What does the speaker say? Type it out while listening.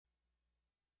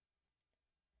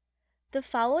The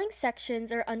following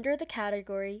sections are under the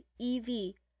category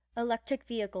EV, electric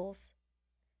vehicles.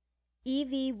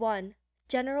 EV1,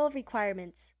 general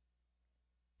requirements.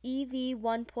 EV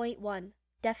 1.1,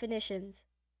 definitions.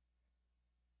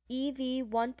 EV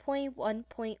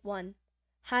 1.1.1,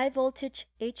 high voltage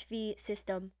HV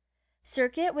system,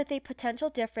 circuit with a potential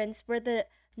difference where the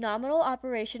nominal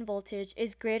operation voltage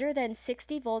is greater than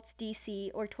 60 volts DC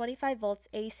or 25 volts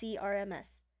AC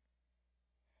RMS.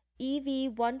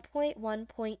 EV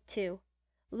 1.1.2,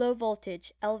 low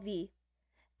voltage LV,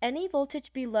 any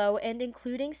voltage below and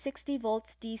including 60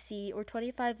 volts DC or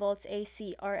 25 volts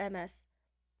AC RMS.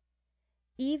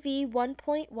 EV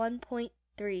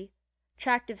 1.1.3,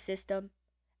 tractive system,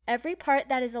 every part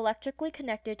that is electrically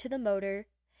connected to the motor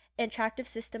and tractive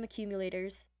system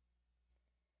accumulators.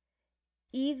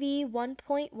 EV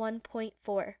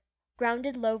 1.1.4,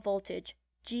 grounded low voltage,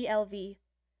 GLV,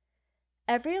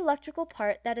 every electrical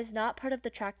part that is not part of the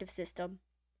tractive system.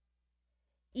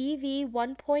 EV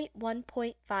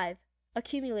 1.1.5,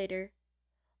 accumulator,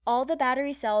 all the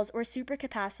battery cells or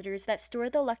supercapacitors that store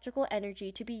the electrical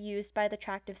energy to be used by the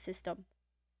tractive system.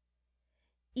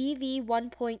 EV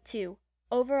 1.2,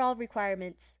 overall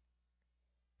requirements.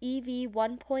 EV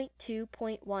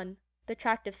 1.2.1, the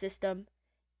tractive system.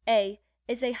 A,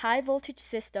 is a high voltage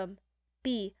system.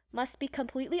 B, must be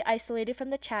completely isolated from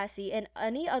the chassis and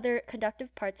any other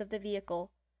conductive parts of the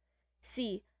vehicle.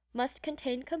 C, must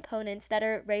contain components that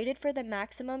are rated for the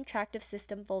maximum tractive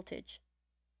system voltage.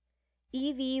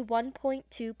 EV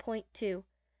 1.2.2,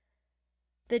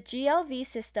 the GLV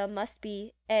system must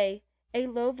be A, a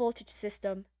low voltage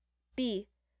system, B,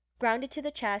 grounded to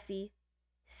the chassis,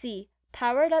 C,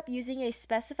 powered up using a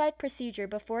specified procedure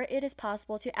before it is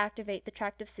possible to activate the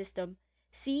tractive system.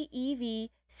 See EV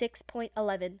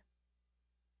 6.11.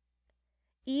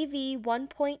 EV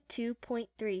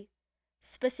 1.2.3.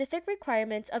 Specific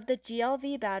requirements of the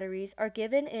GLV batteries are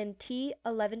given in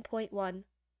T11.1.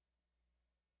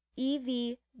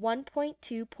 EV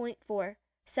 1.2.4.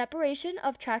 Separation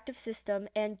of tractive system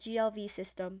and GLV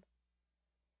system.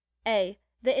 A,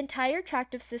 the entire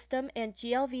tractive system and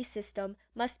GLV system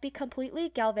must be completely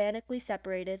galvanically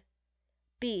separated.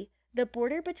 B, the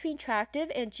border between tractive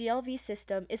and GLV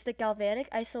system is the galvanic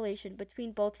isolation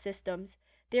between both systems.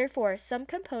 Therefore, some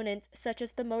components, such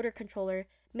as the motor controller,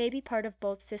 may be part of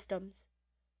both systems.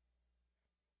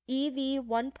 EV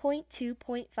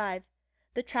 1.2.5.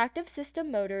 The tractive system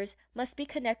motors must be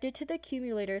connected to the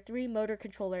accumulator through motor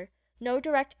controller. No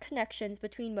direct connections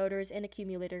between motors and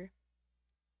accumulator.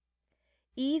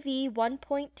 EV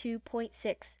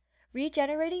 1.2.6.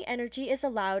 Regenerating energy is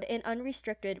allowed and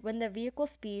unrestricted when the vehicle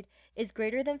speed is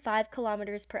greater than 5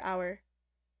 km per hour.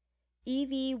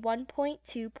 EV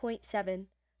 1.2.7.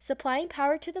 Supplying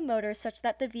power to the motor such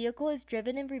that the vehicle is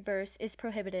driven in reverse is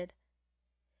prohibited.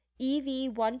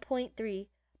 EV 1.3.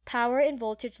 Power and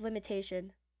voltage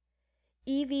limitation.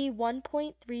 EV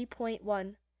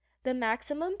 1.3.1. The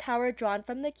maximum power drawn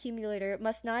from the accumulator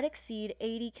must not exceed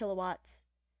 80 kilowatts.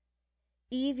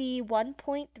 EV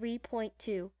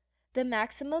 1.3.2. The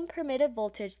maximum permitted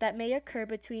voltage that may occur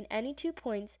between any 2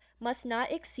 points must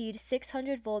not exceed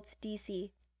 600 volts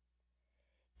DC.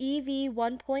 EV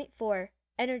 1.4,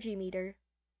 energy meter.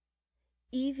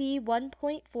 EV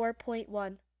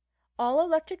 1.4.1, all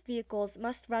electric vehicles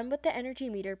must run with the energy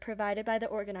meter provided by the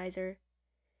organizer.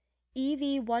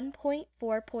 EV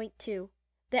 1.4.2,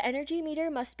 the energy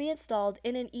meter must be installed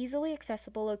in an easily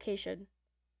accessible location.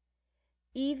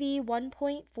 EV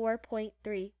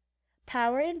 1.4.3,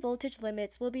 power and voltage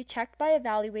limits will be checked by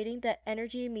evaluating the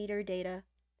energy meter data.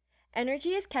 Energy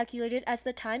is calculated as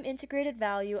the time-integrated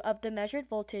value of the measured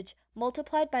voltage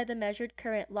multiplied by the measured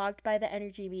current logged by the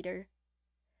energy meter.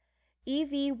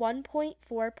 EV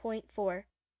 1.4.4.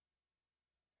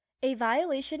 A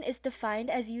violation is defined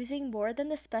as using more than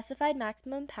the specified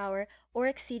maximum power or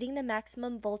exceeding the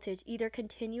maximum voltage either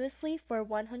continuously for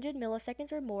 100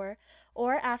 milliseconds or more,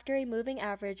 or after a moving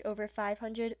average over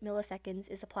 500 milliseconds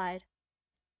is applied.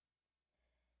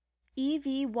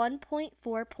 EV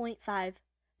 1.4.5.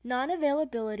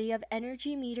 Non-availability of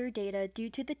energy meter data due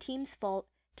to the team's fault,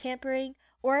 tampering,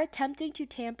 or attempting to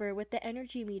tamper with the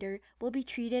energy meter will be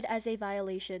treated as a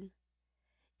violation.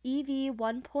 EV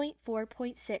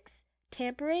 1.4.6.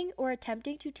 Tampering or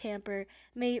attempting to tamper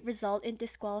may result in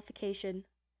disqualification.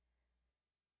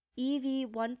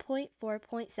 EV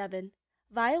 1.4.7.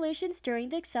 Violations during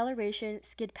the acceleration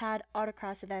skid pad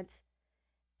autocross events.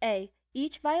 A.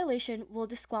 Each violation will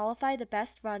disqualify the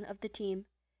best run of the team.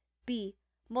 B.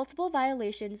 Multiple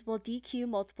violations will DQ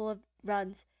multiple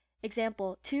runs.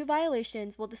 Example, 2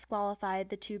 violations will disqualify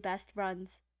the 2 best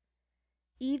runs.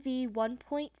 EV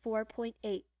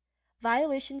 1.4.8.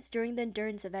 Violations during the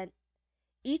endurance event.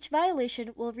 Each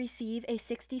violation will receive a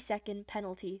 60-second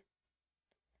penalty.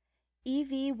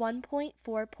 EV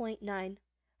 1.4.9.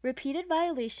 Repeated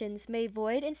violations may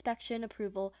void inspection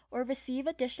approval or receive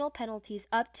additional penalties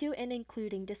up to and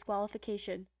including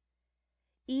disqualification.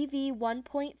 EV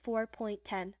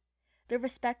 1.4.10. The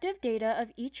respective data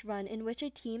of each run in which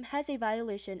a team has a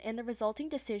violation and the resulting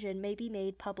decision may be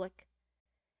made public.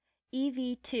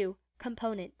 EV 2.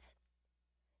 Components.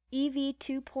 EV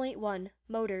 2.1.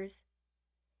 Motors.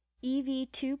 EV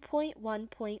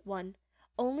 2.1.1.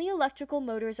 Only electrical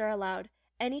motors are allowed.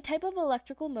 Any type of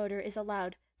electrical motor is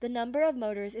allowed. The number of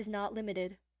motors is not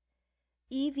limited.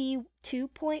 EV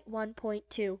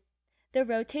 2.1.2. The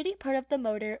rotating part of the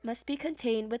motor must be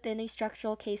contained within a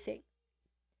structural casing.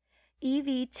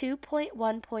 EV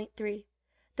 2.1.3.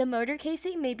 The motor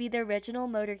casing may be the original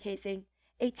motor casing,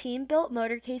 a team-built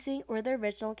motor casing, or the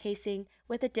original casing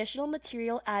with additional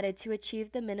material added to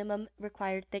achieve the minimum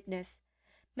required thickness.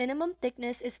 Minimum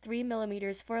thickness is 3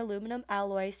 mm for aluminum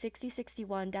alloy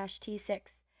 6061-T6.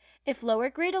 If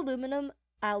lower grade aluminum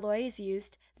alloy is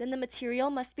used, then the material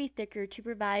must be thicker to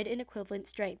provide an equivalent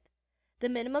strength. The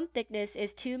minimum thickness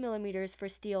is 2 mm for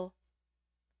steel.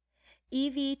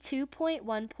 EV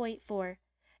 2.1.4.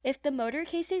 If the motor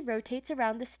casing rotates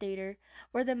around the stator,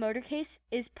 or the motor case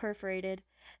is perforated,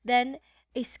 then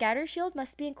a scatter shield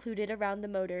must be included around the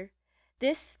motor.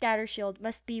 This scatter shield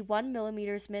must be 1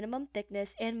 mm minimum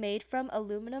thickness and made from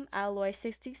aluminum alloy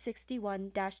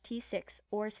 6061-T6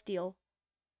 or steel.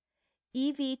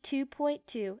 EV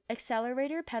 2.2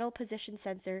 Accelerator Pedal Position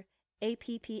Sensor,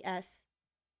 APPS.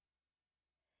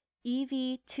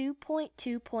 EV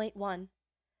 2.2.1.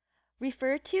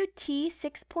 Refer to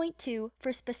T6.2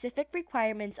 for specific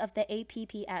requirements of the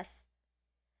APPS.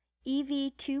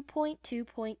 EV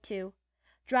 2.2.2.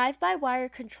 Drive-by-wire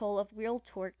control of wheel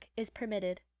torque is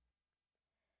permitted.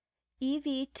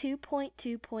 EV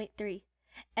 2.2.3.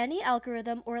 Any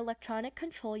algorithm or electronic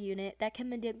control unit that can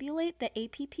manipulate the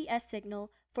APPS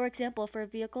signal, for example for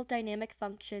vehicle dynamic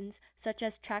functions such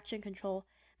as traction control,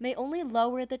 may only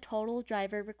lower the total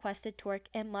driver requested torque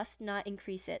and must not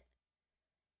increase it.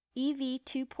 EV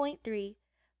 2.3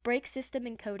 Brake System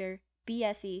Encoder,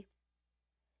 BSE.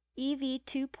 EV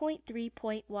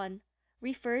 2.3.1.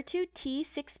 Refer to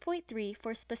T6.3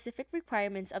 for specific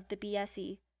requirements of the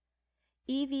BSE.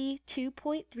 EV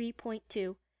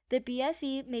 2.3.2. The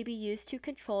BSE may be used to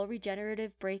control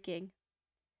regenerative braking.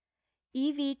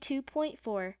 EV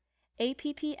 2.4.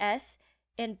 APPS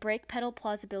and brake pedal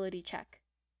plausibility check.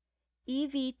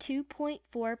 EV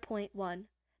 2.4.1.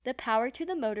 The power to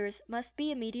the motors must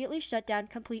be immediately shut down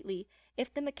completely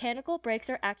if the mechanical brakes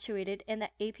are actuated and the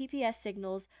APPS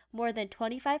signals more than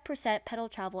 25% pedal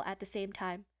travel at the same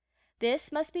time.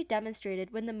 This must be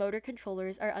demonstrated when the motor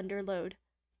controllers are under load.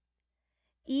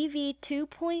 EV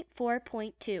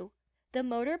 2.4.2. The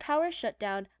motor power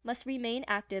shutdown must remain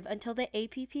active until the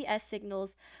APPS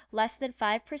signals less than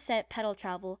 5% pedal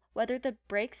travel, whether the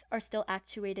brakes are still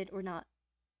actuated or not.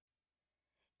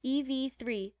 EV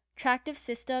 3. Tractive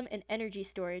System and Energy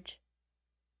Storage.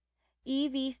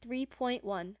 EV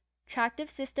 3.1. Tractive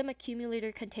System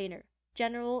Accumulator Container.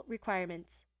 General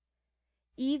Requirements.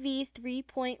 EV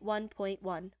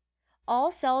 3.1.1.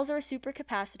 All cells or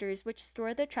supercapacitors which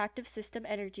store the tractive system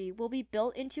energy will be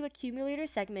built into accumulator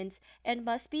segments and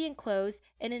must be enclosed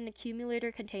in an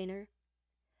accumulator container.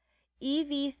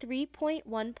 EV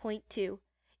 3.1.2.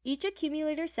 Each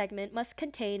accumulator segment must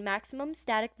contain maximum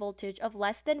static voltage of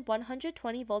less than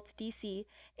 120 volts DC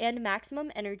and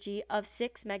maximum energy of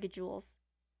 6 megajoules.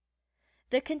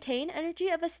 The contained energy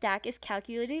of a stack is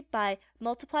calculated by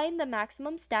multiplying the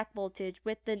maximum stack voltage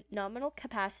with the nominal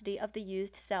capacity of the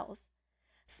used cells.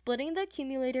 Splitting the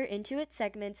accumulator into its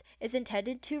segments is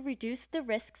intended to reduce the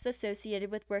risks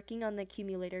associated with working on the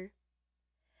accumulator.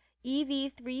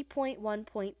 EV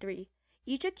 3.1.3.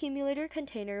 Each accumulator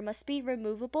container must be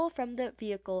removable from the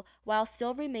vehicle while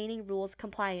still remaining rules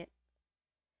compliant.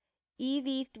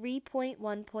 EV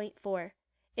 3.1.4.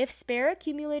 If spare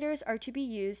accumulators are to be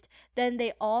used, then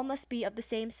they all must be of the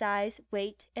same size,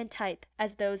 weight, and type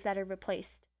as those that are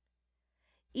replaced.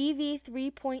 EV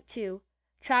 3.2.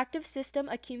 Tractive System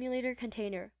Accumulator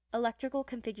Container, Electrical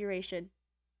Configuration.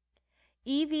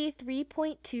 EV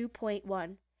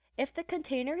 3.2.1. If the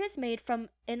container is made from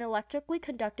an electrically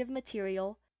conductive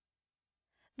material,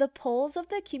 the poles of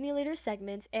the accumulator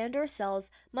segments and/or cells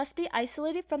must be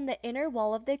isolated from the inner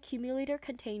wall of the accumulator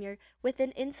container with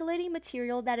an insulating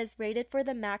material that is rated for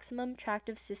the maximum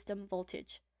tractive system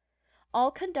voltage. All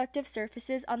conductive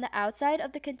surfaces on the outside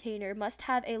of the container must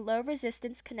have a low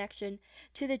resistance connection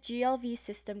to the GLV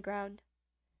system ground.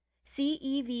 See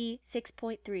EV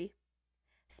 6.3.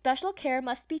 Special care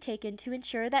must be taken to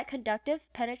ensure that conductive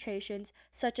penetrations,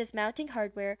 such as mounting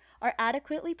hardware, are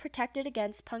adequately protected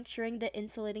against puncturing the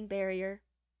insulating barrier.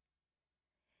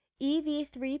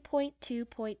 EV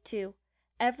 3.2.2.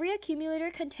 Every accumulator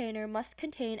container must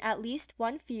contain at least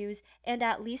one fuse and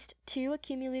at least two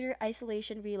accumulator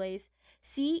isolation relays.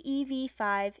 See EV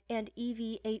 5 and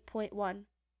EV 8.1.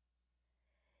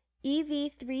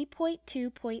 EV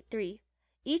 3.2.3.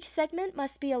 Each segment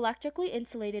must be electrically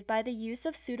insulated by the use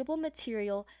of suitable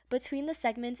material between the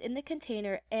segments in the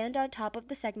container and on top of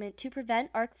the segment to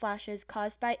prevent arc flashes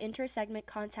caused by inter-segment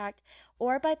contact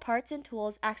or by parts and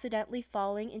tools accidentally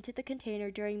falling into the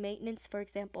container during maintenance, for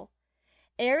example.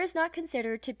 Air is not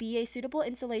considered to be a suitable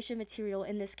insulation material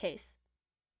in this case.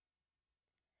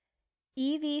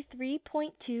 EV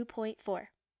 3.2.4.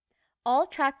 All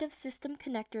tractive system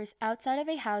connectors outside of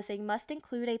a housing must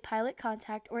include a pilot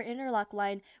contact or interlock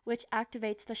line which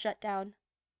activates the shutdown.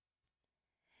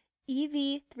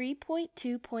 EV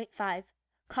 3.2.5.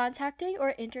 Contacting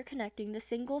or interconnecting the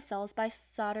single cells by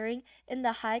soldering in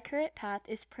the high current path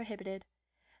is prohibited.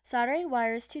 Soldering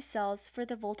wires to cells for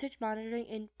the voltage monitoring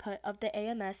input of the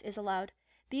AMS is allowed.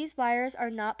 These wires are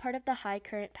not part of the high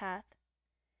current path.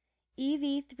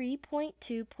 EV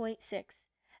 3.2.6.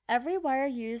 Every wire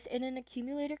used in an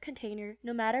accumulator container,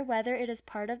 no matter whether it is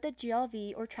part of the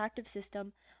GLV or tractive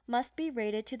system, must be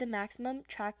rated to the maximum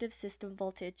tractive system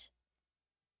voltage.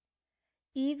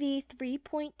 EV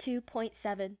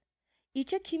 3.2.7.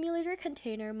 Each accumulator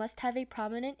container must have a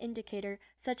prominent indicator,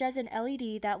 such as an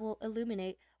LED that will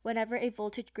illuminate whenever a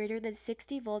voltage greater than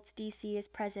 60 volts DC is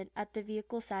present at the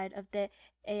vehicle side of the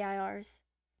AIRs.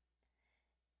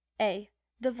 A.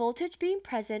 The voltage being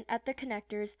present at the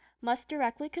connectors must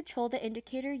directly control the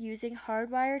indicator using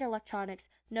hardwired electronics.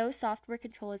 No software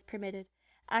control is permitted.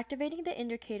 Activating the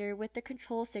indicator with the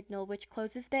control signal which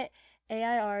closes the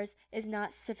AIRs is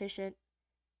not sufficient.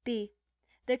 B.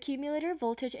 The accumulator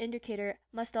voltage indicator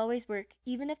must always work,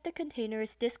 even if the container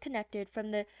is disconnected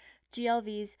from the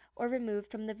GLVs or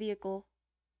removed from the vehicle.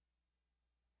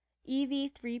 EV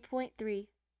 3.3.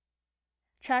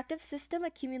 Tractive system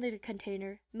accumulator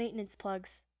container, maintenance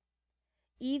plugs.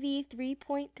 EV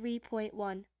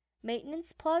 3.3.1.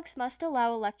 Maintenance plugs must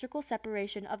allow electrical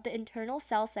separation of the internal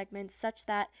cell segments such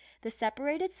that the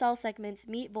separated cell segments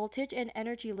meet voltage and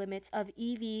energy limits of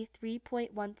EV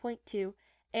 3.1.2,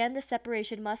 and the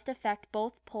separation must affect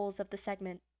both poles of the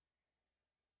segment.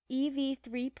 EV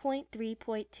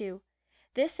 3.3.2.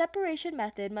 This separation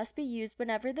method must be used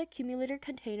whenever the accumulator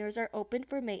containers are opened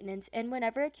for maintenance and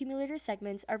whenever accumulator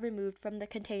segments are removed from the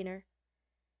container.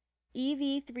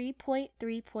 EV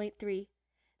 3.3.3.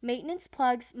 Maintenance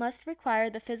plugs must require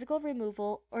the physical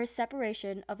removal or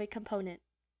separation of a component.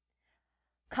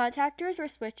 Contactors or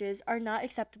switches are not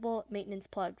acceptable maintenance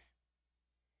plugs.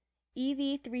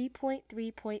 EV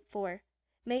 3.3.4.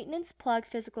 Maintenance plug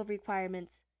physical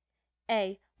requirements.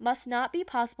 A. Must not be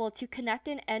possible to connect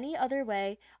in any other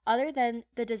way other than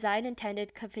the design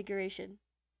intended configuration.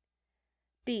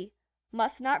 B.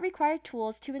 Must not require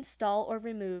tools to install or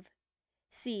remove.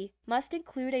 C. Must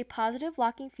include a positive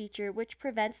locking feature which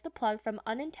prevents the plug from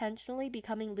unintentionally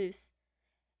becoming loose.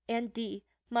 And D.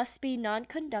 Must be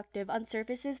non-conductive on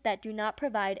surfaces that do not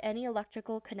provide any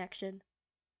electrical connection.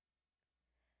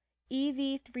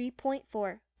 EV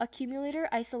 3.4. Accumulator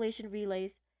Isolation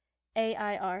Relays,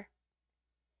 AIR.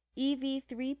 EV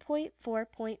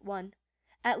 3.4.1.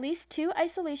 At least two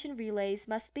isolation relays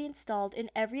must be installed in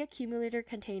every accumulator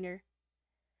container.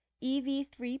 EV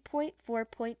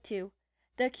 3.4.2.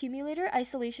 The accumulator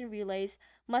isolation relays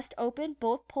must open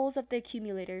both poles of the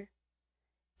accumulator.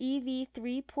 EV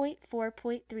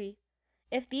 3.4.3.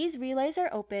 If these relays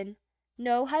are open,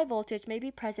 no high voltage may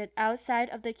be present outside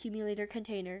of the accumulator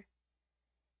container.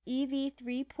 EV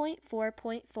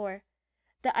 3.4.4.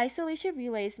 The isolation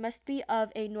relays must be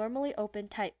of a normally open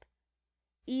type.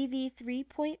 EV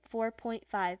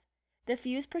 3.4.5. The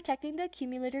fuse protecting the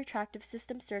accumulator tractive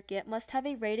system circuit must have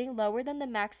a rating lower than the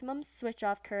maximum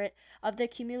switch-off current of the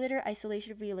accumulator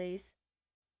isolation relays.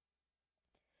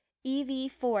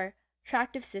 EV 4.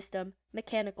 Tractive system,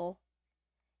 mechanical.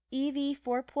 EV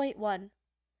 4.1.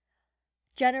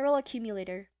 General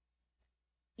accumulator.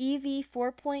 EV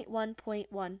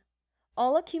 4.1.1.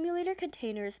 All accumulator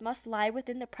containers must lie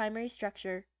within the primary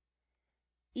structure.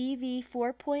 EV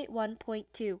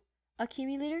 4.1.2.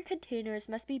 Accumulator containers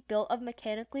must be built of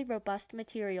mechanically robust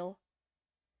material.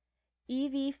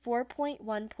 EV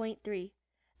 4.1.3.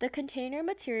 The container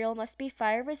material must be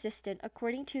fire resistant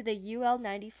according to the UL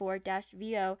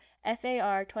 94-VO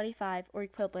FAR 25 or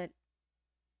equivalent.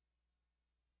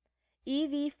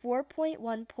 EV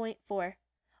 4.1.4.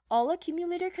 All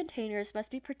accumulator containers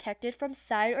must be protected from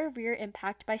side or rear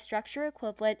impact by structure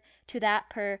equivalent to that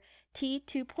per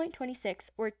T2.26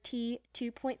 or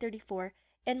T2.34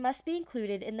 and must be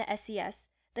included in the SES.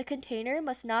 The container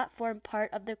must not form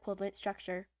part of the equivalent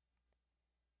structure.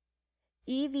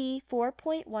 EV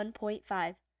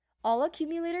 4.1.5. All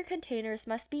accumulator containers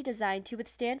must be designed to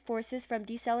withstand forces from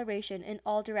deceleration in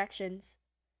all directions.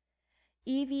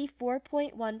 EV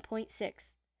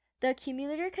 4.1.6. The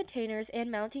accumulator containers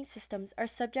and mounting systems are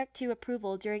subject to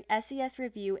approval during SES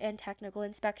review and technical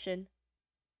inspection.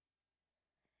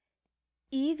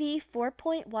 EV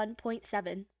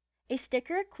 4.1.7. A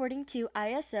sticker according to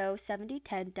ISO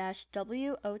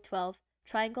 7010-W012,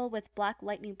 triangle with black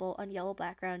lightning bolt on yellow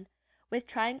background, with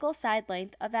triangle side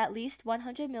length of at least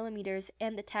 100 mm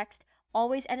and the text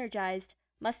 "Always Energized"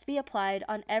 must be applied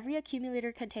on every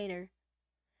accumulator container.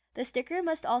 The sticker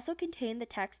must also contain the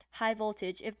text "High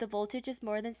Voltage" if the voltage is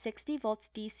more than 60 volts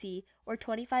DC or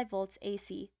 25 volts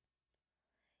AC.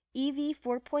 EV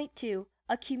 4.2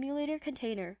 Accumulator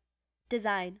Container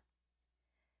Design.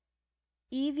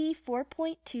 EV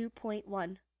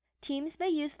 4.2.1. Teams may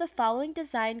use the following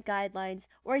design guidelines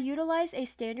or utilize a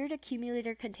standard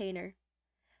accumulator container.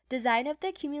 Design of the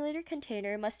accumulator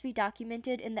container must be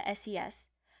documented in the SES.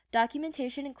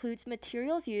 Documentation includes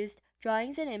materials used,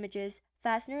 drawings and images,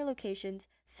 fastener locations,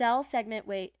 cell segment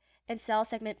weight, and cell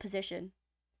segment position.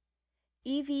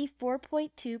 EV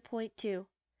 4.2.2.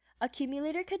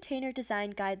 Accumulator Container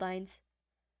Design Guidelines.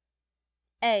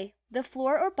 A. The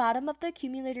floor or bottom of the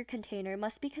accumulator container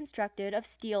must be constructed of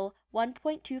steel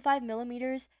 1.25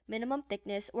 mm minimum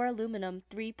thickness or aluminum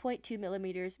 3.2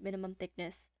 mm minimum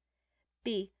thickness.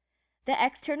 B. The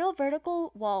external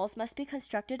vertical walls must be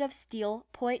constructed of steel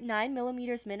 0.9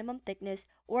 mm minimum thickness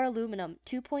or aluminum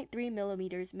 2.3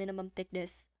 mm minimum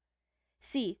thickness.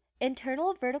 C.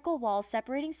 Internal vertical walls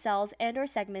separating cells and/or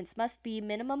segments must be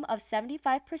minimum of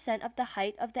 75% of the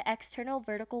height of the external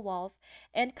vertical walls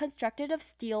and constructed of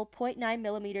steel 0.9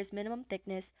 mm minimum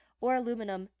thickness or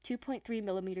aluminum 2.3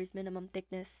 mm minimum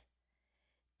thickness.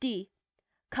 D.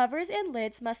 Covers and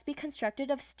lids must be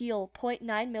constructed of steel 0.9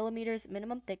 mm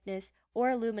minimum thickness or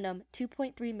aluminum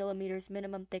 2.3 mm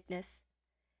minimum thickness.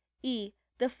 E.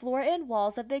 The floor and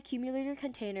walls of the accumulator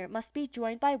container must be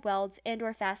joined by welds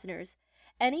and/or fasteners.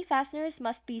 Any fasteners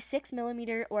must be 6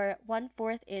 mm or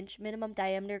 1/4 inch minimum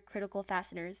diameter critical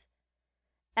fasteners.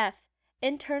 F.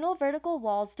 Internal vertical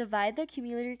walls divide the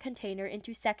accumulator container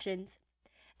into sections.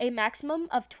 A maximum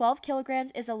of 12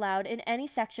 kilograms is allowed in any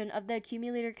section of the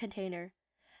accumulator container.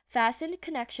 Fastened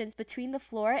connections between the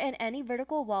floor and any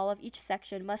vertical wall of each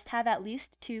section must have at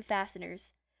least 2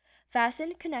 fasteners.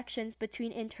 Fastened connections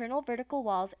between internal vertical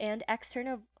walls and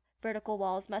external vertical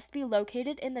walls must be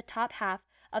located in the top half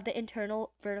of the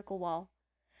internal vertical wall.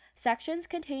 Sections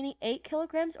containing 8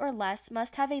 kilograms or less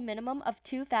must have a minimum of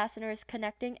 2 fasteners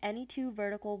connecting any 2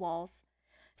 vertical walls.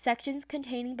 Sections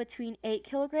containing between 8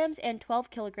 kilograms and 12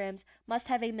 kilograms must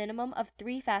have a minimum of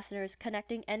 3 fasteners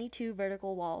connecting any 2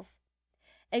 vertical walls.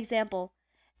 Example: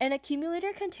 an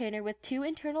accumulator container with 2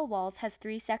 internal walls has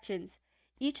 3 sections.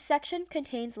 Each section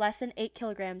contains less than 8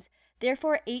 kilograms,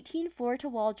 therefore 18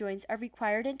 floor-to-wall joints are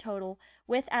required in total,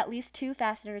 with at least 2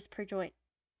 fasteners per joint.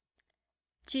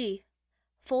 G.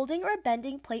 Folding or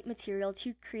bending plate material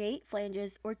to create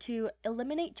flanges or to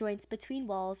eliminate joints between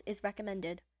walls is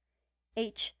recommended.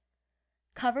 H.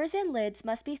 Covers and lids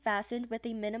must be fastened with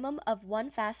a minimum of 1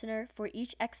 fastener for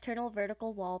each external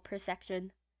vertical wall per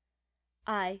section.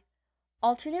 I.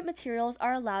 Alternate materials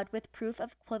are allowed with proof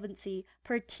of equivalency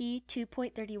per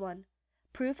T2.31.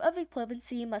 Proof of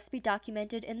equivalency must be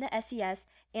documented in the SES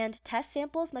and test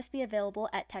samples must be available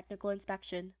at technical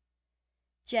inspection.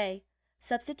 J.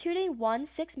 Substituting one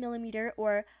 6 mm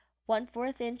or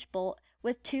 1/4 inch bolt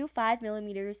with 2 5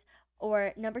 mm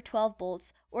or number 12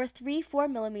 bolts or 3 4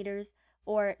 mm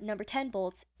or number 10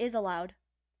 bolts is allowed.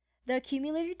 The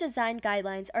accumulator design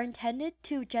guidelines are intended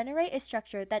to generate a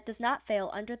structure that does not fail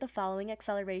under the following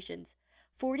accelerations: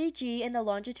 40 G in the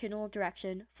longitudinal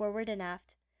direction, forward and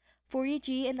aft, 40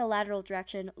 G in the lateral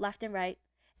direction, left and right,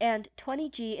 and 20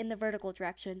 G in the vertical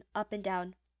direction, up and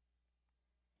down.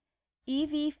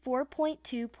 EV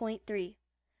 4.2.3.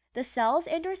 The cells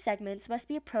and/or segments must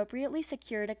be appropriately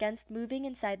secured against moving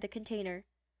inside the container.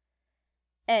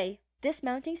 A. This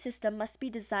mounting system must be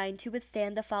designed to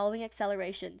withstand the following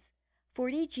accelerations: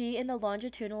 40 G in the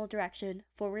longitudinal direction,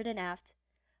 forward and aft,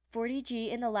 40 G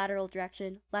in the lateral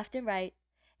direction, left and right,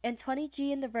 and 20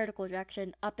 G in the vertical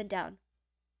direction, up and down.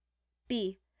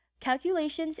 B.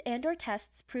 Calculations and/or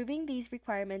tests proving these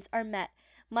requirements are met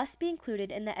must be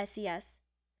included in the SES.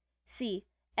 C.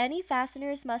 Any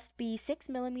fasteners must be 6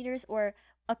 mm or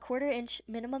a 1/4 inch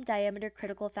minimum diameter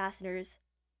critical fasteners.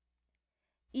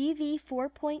 EV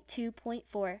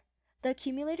 4.2.4. The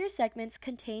accumulator segments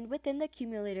contained within the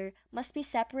accumulator must be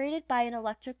separated by an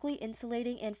electrically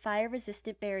insulating and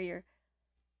fire-resistant barrier.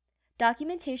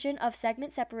 Documentation of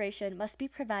segment separation must be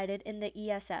provided in the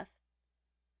ESF.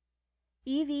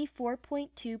 EV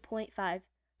 4.2.5.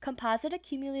 Composite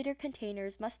accumulator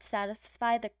containers must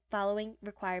satisfy the following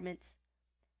requirements.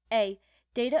 A.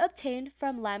 Data obtained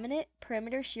from laminate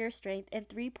perimeter shear strength and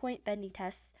 3-point bending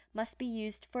tests must be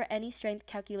used for any strength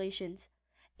calculations.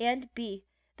 And B.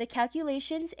 The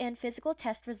calculations and physical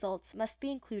test results must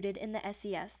be included in the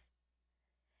SES.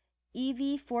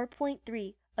 EV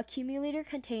 4.3. Accumulator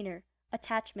container.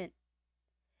 Attachment.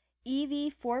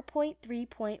 EV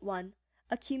 4.3.1.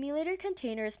 Accumulator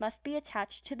containers must be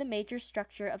attached to the major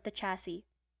structure of the chassis.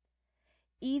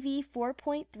 EV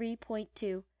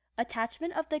 4.3.2.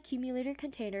 Attachment of the accumulator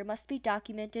container must be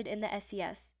documented in the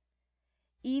SES.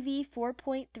 EV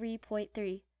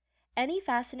 4.3.3. Any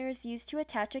fasteners used to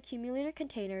attach accumulator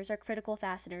containers are critical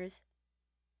fasteners.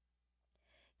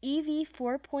 EV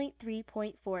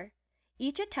 4.3.4.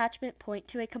 Each attachment point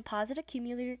to a composite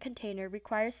accumulator container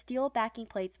requires steel backing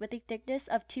plates with a thickness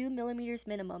of 2 mm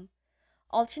minimum.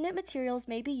 Alternate materials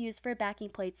may be used for backing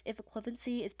plates if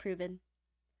equivalency is proven.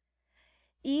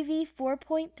 EV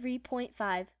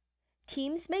 4.3.5.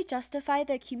 Teams may justify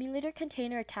the accumulator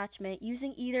container attachment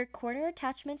using either corner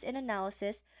attachments in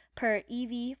analysis per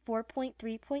EV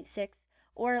 4.3.6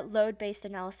 or load-based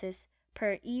analysis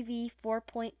per EV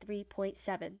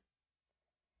 4.3.7.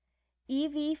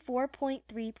 EV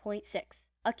 4.3.6.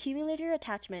 Accumulator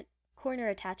attachment, corner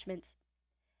attachments.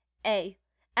 A.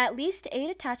 At least 8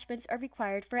 attachments are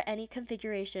required for any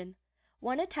configuration.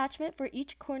 1 attachment for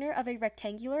each corner of a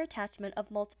rectangular attachment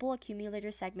of multiple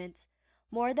accumulator segments.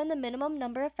 More than the minimum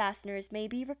number of fasteners may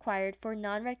be required for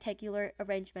non-rectangular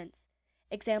arrangements.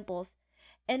 Examples: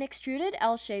 an extruded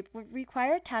L shape would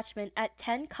require attachment at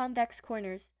 10 convex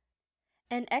corners.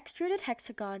 An extruded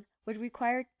hexagon would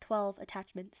require 12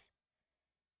 attachments.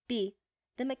 B.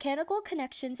 The mechanical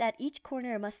connections at each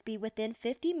corner must be within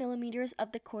 50 mm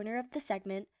of the corner of the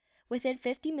segment, within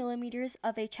 50 mm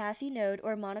of a chassis node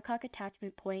or monocoque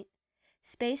attachment point,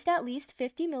 spaced at least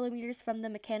 50 mm from the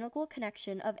mechanical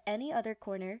connection of any other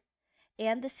corner,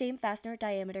 and the same fastener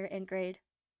diameter and grade.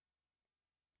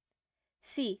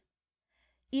 C.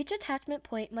 Each attachment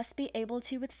point must be able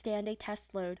to withstand a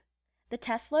test load. The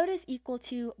test load is equal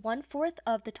to 1/4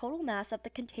 of the total mass of the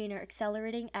container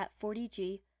accelerating at 40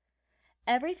 G.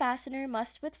 Every fastener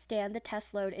must withstand the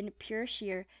test load in pure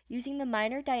shear using the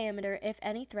minor diameter if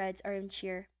any threads are in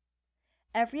shear.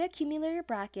 Every accumulator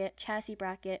bracket, chassis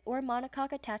bracket, or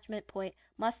monocoque attachment point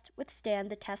must withstand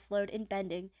the test load in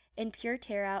bending, in pure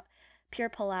tear-out, pure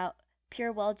pull-out,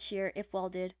 pure weld shear if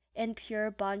welded, and pure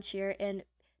bond shear and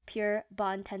pure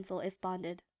bond tensile if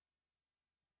bonded.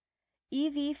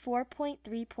 EV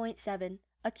 4.3.7.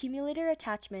 Accumulator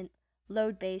attachment,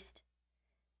 load-based.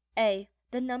 A.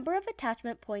 The number of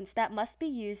attachment points that must be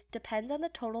used depends on the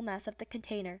total mass of the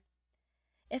container.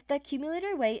 If the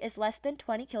accumulator weight is less than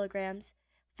 20 kilograms,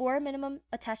 4 minimum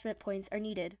attachment points are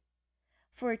needed.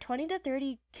 For 20 to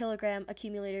 30 kilogram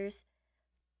accumulators,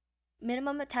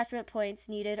 minimum attachment points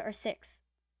needed are 6.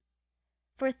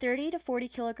 For 30 to 40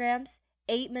 kilograms,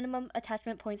 8 minimum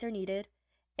attachment points are needed,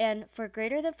 and for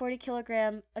greater than 40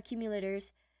 kilogram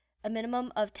accumulators, a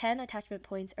minimum of 10 attachment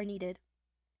points are needed.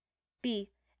 B.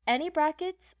 Any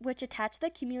brackets which attach the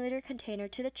accumulator container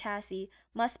to the chassis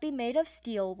must be made of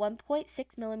steel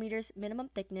 1.6 mm minimum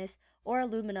thickness or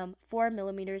aluminum 4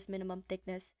 mm minimum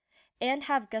thickness, and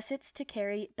have gussets to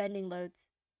carry bending loads.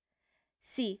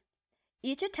 C.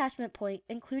 Each attachment point,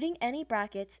 including any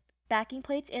brackets, backing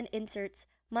plates, and inserts,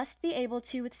 must be able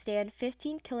to withstand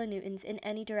 15 kilonewtons in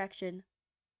any direction.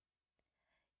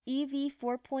 EV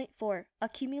 4.4.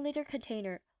 Accumulator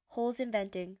container, holes and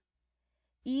venting.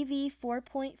 EV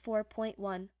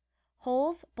 4.4.1.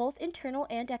 Holes, both internal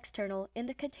and external, in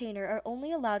the container are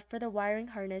only allowed for the wiring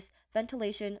harness,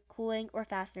 ventilation, cooling, or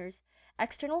fasteners.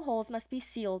 External holes must be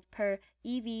sealed per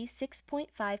EV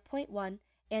 6.5.1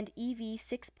 and EV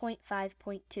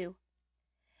 6.5.2.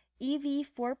 EV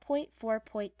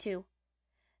 4.4.2.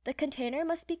 The container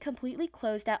must be completely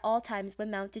closed at all times when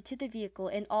mounted to the vehicle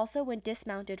and also when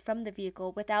dismounted from the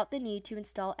vehicle without the need to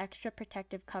install extra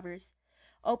protective covers.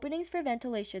 Openings for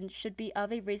ventilation should be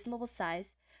of a reasonable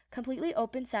size. Completely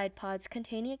open side pods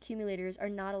containing accumulators are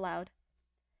not allowed.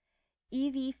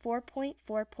 EV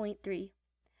 4.4.3.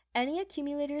 Any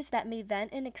accumulators that may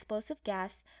vent an explosive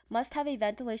gas must have a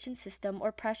ventilation system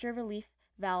or pressure relief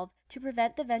valve to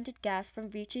prevent the vented gas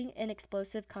from reaching an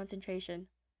explosive concentration.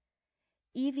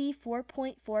 EV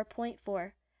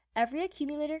 4.4.4. Every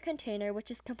accumulator container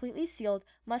which is completely sealed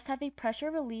must have a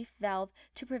pressure relief valve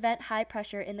to prevent high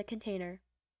pressure in the container.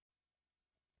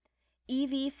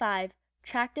 EV 5.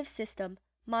 Tractive System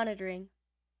Monitoring.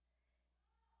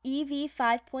 EV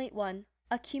 5.1.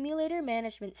 Accumulator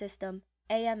Management System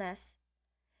AMS.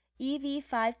 EV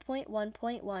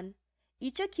 5.1.1.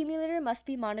 Each accumulator must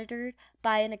be monitored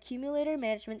by an accumulator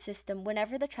management system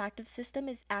whenever the tractive system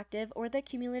is active or the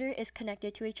accumulator is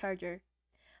connected to a charger.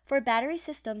 For battery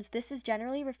systems, this is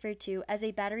generally referred to as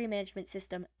a battery management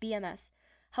system, BMS.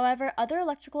 However, other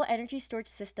electrical energy storage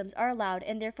systems are allowed,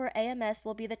 and therefore AMS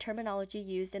will be the terminology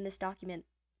used in this document.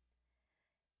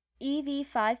 EV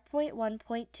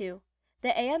 5.1.2.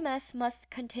 The AMS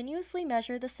must continuously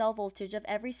measure the cell voltage of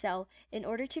every cell in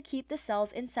order to keep the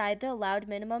cells inside the allowed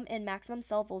minimum and maximum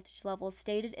cell voltage levels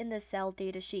stated in the cell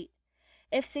data sheet.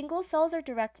 If single cells are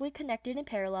directly connected in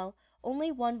parallel,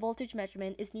 only one voltage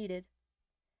measurement is needed.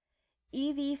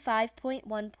 EV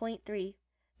 5.1.3.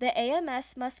 The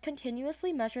AMS must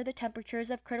continuously measure the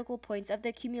temperatures of critical points of the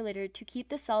accumulator to keep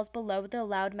the cells below the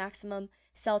allowed maximum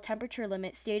cell temperature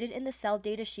limit stated in the cell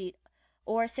data sheet,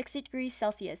 or 60 degrees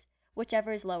Celsius,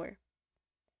 whichever is lower.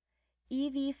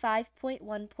 EV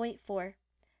 5.1.4.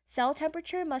 Cell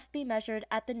temperature must be measured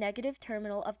at the negative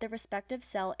terminal of the respective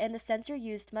cell, and the sensor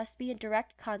used must be in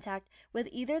direct contact with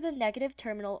either the negative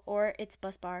terminal or its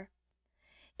busbar.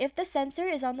 If the sensor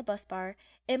is on the busbar,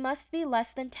 it must be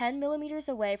less than 10 millimeters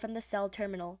away from the cell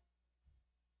terminal.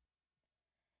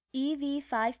 EV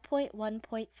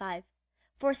 5.1.5.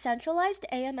 For centralized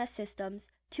AMS systems,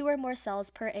 2 or more cells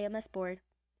per AMS board.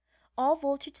 All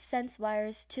voltage sense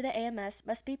wires to the AMS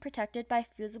must be protected by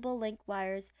fusible link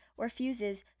wires or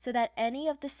fuses so that any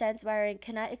of the sense wiring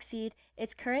cannot exceed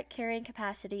its current carrying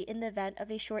capacity in the event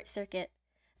of a short circuit.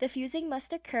 The fusing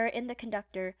must occur in the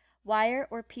conductor, wire,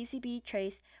 or PCB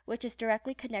trace which is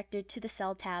directly connected to the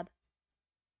cell tab.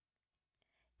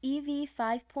 EV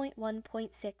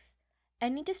 5.1.6.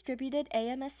 Any distributed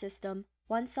AMS system,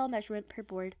 1 cell measurement per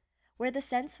board, where the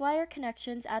sense wire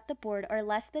connections at the board are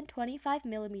less than 25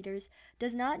 millimeters,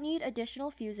 does not need additional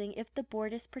fusing if the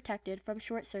board is protected from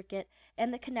short circuit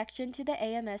and the connection to the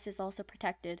AMS is also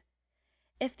protected.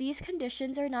 If these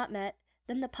conditions are not met,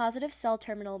 then the positive cell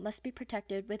terminal must be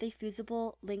protected with a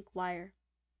fusible link wire.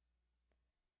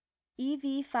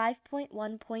 EV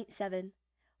 5.1.7.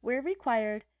 Where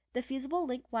required, the fusible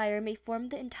link wire may form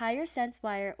the entire sense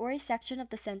wire or a section of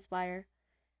the sense wire.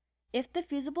 If the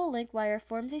fusible link wire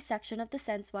forms a section of the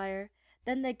sense wire,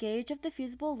 then the gauge of the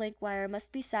fusible link wire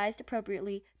must be sized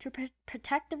appropriately to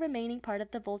protect the remaining part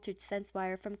of the voltage sense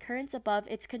wire from currents above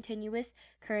its continuous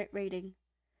current rating.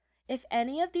 If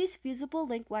any of these fusible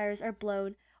link wires are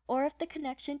blown, or if the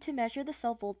connection to measure the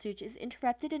cell voltage is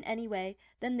interrupted in any way,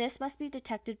 then this must be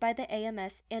detected by the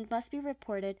AMS and must be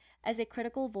reported as a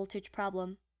critical voltage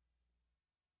problem.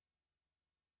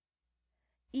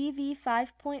 EV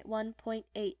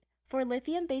 5.1.8. For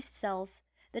lithium-based cells,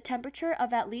 the temperature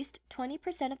of at least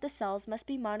 20% of the cells must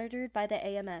be monitored by the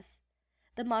AMS.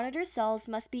 The monitor cells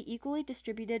must be equally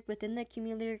distributed within the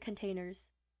accumulator containers.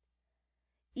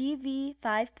 EV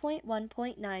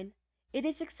 5.1.9. It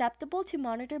is acceptable to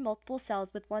monitor multiple cells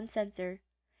with one sensor,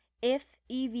 if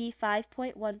EV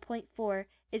 5.1.4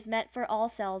 is met for all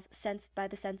cells sensed by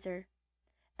the sensor.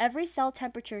 Every cell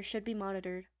temperature should be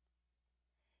monitored.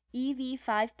 EV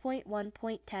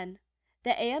 5.1.10.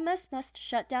 The AMS must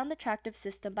shut down the tractive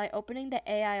system by opening the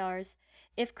AIRs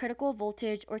if critical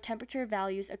voltage or temperature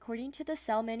values according to the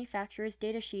cell manufacturer's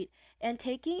datasheet and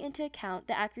taking into account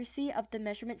the accuracy of the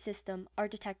measurement system are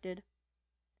detected.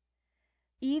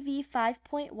 EV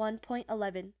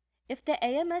 5.1.11. If the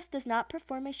AMS does not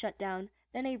perform a shutdown,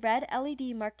 then a red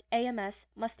LED marked AMS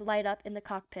must light up in the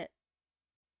cockpit.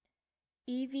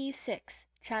 EV 6.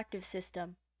 Tractive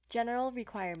System. General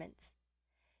Requirements.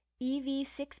 EV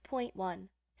 6.1.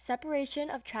 Separation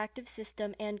of tractive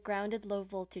system and grounded low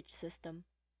voltage system.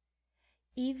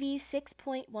 EV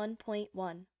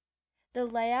 6.1.1. The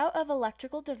layout of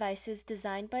electrical devices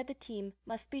designed by the team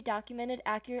must be documented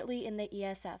accurately in the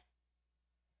ESF.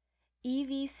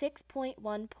 EV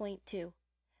 6.1.2.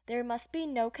 There must be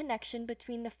no connection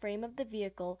between the frame of the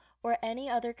vehicle or any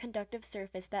other conductive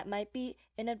surface that might be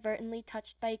inadvertently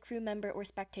touched by a crew member or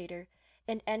spectator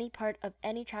in any part of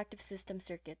any tractive system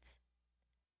circuits.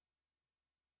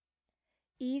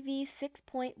 EV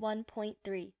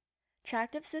 6.1.3.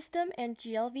 Tractive system and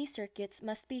GLV circuits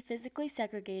must be physically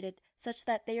segregated such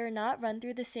that they are not run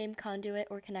through the same conduit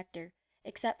or connector,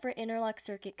 except for interlock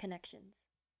circuit connections.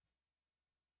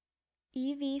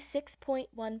 EV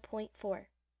 6.1.4.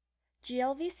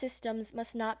 GLV systems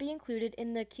must not be included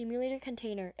in the accumulator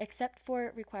container except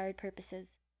for required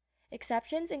purposes.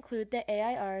 Exceptions include the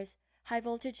AIRs, high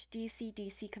voltage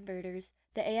DC-DC converters,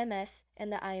 the AMS,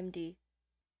 and the IMD.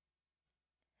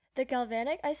 The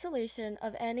galvanic isolation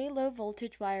of any low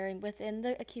voltage wiring within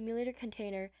the accumulator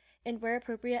container and where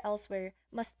appropriate elsewhere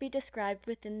must be described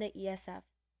within the ESF.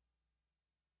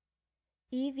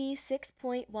 EV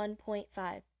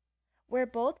 6.1.5. Where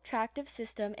both tractive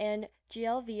system and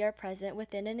GLV are present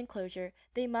within an enclosure,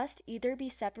 they must either be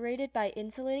separated by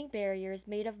insulating barriers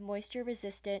made of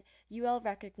moisture-resistant,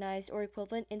 UL-recognized or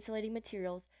equivalent insulating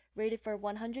materials rated for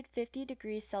 150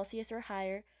 degrees Celsius or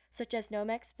higher, such as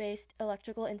Nomex-based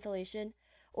electrical insulation,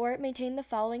 or maintain the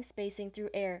following spacing through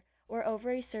air or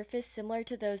over a surface similar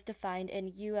to those defined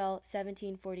in UL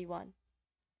 1741.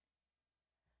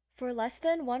 For less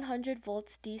than 100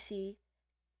 volts DC,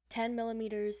 10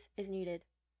 millimeters is needed.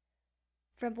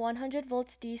 From 100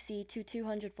 volts DC to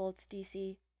 200 volts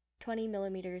DC, 20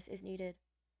 millimeters is needed.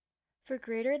 For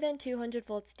greater than 200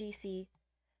 volts DC,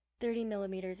 30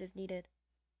 millimeters is needed.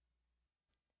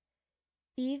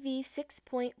 EV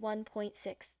 6.1.6.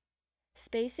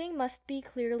 Spacing must be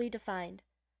clearly defined.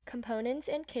 Components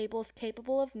and cables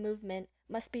capable of movement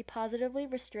must be positively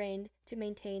restrained to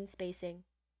maintain spacing.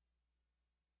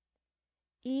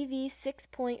 EV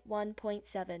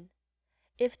 6.1.7.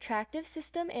 If tractive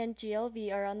system and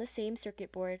GLV are on the same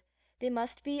circuit board, they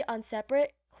must be on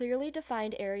separate, clearly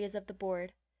defined areas of the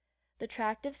board. The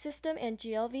tractive system and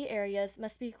GLV areas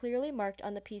must be clearly marked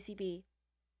on the PCB.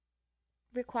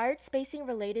 Required spacing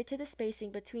related to the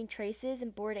spacing between traces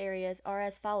and board areas are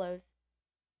as follows.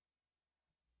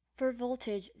 For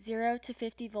voltage 0 to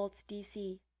 50 volts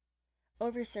DC,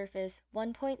 over surface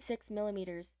 1.6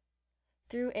 millimeters,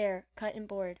 through air cut and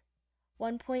board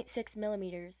 1.6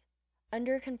 millimeters,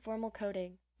 under conformal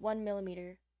coating 1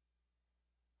 millimeter.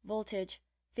 Voltage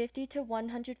 50 to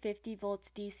 150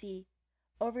 volts DC,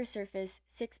 over surface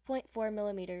 6.4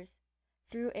 millimeters,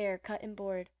 through air cut and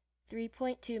board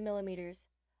 3.2 millimeters,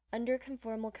 under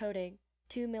conformal coating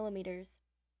 2 millimeters.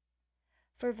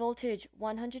 For voltage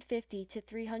 150 to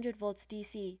 300 volts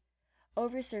DC,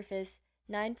 over surface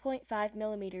 9.5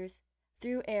 millimeters,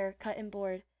 through air cut and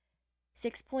board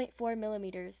 6.4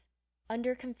 millimeters,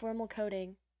 under conformal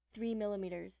coating 3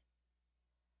 millimeters.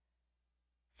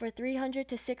 For 300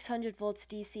 to 600 volts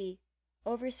DC,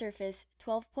 over surface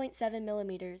 12.7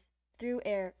 millimeters, through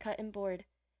air cut and board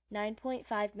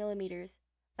 9.5 millimeters,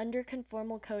 under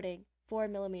conformal coating 4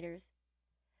 millimeters.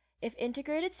 If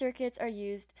integrated circuits are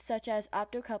used, such as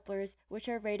optocouplers, which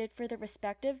are rated for the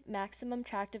respective maximum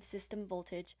tractive system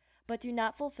voltage, but do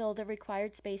not fulfill the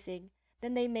required spacing,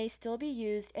 then they may still be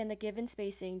used and the given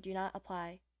spacing do not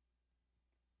apply.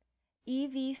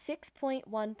 EV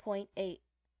 6.1.8.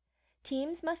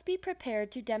 Teams must be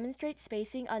prepared to demonstrate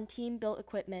spacing on team-built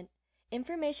equipment.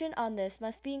 Information on this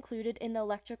must be included in the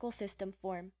electrical system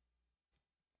form.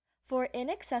 For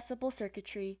inaccessible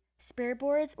circuitry, spare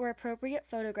boards or appropriate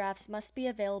photographs must be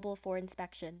available for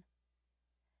inspection.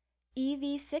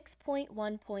 EV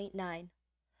 6.1.9.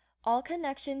 All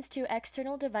connections to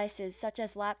external devices such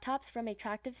as laptops from a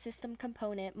tractive system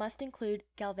component must include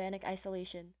galvanic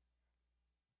isolation.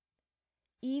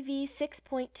 EV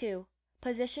 6.2.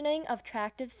 Positioning of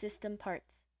tractive system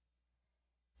parts.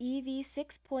 EV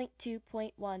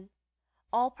 6.2.1.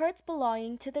 All parts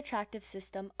belonging to the tractive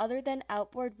system other than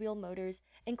outboard wheel motors,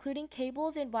 including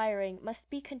cables and wiring, must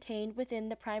be contained within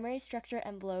the primary structure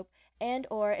envelope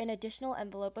and/or an additional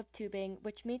envelope of tubing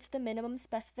which meets the minimum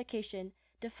specification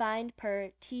defined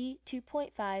per T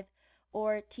 2.5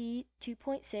 or T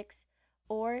 2.6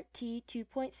 or T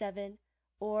 2.7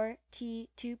 or T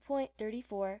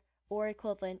 2.34 or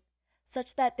equivalent,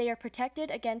 such that they are protected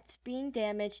against being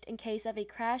damaged in case of a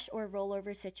crash or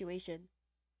rollover situation.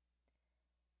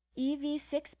 EV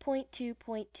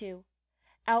 6.2.2.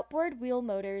 Outboard wheel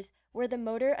motors, where the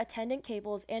motor attendant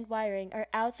cables and wiring are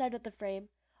outside of the frame,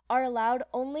 are allowed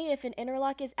only if an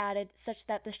interlock is added such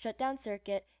that the shutdown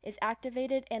circuit is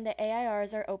activated and the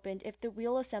AIRs are opened if the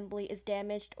wheel assembly is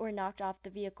damaged or knocked off the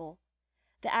vehicle.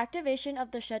 The activation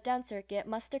of the shutdown circuit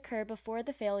must occur before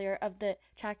the failure of the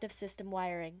tractive system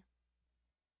wiring.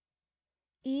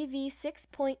 EV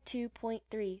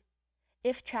 6.2.3.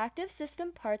 If tractive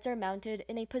system parts are mounted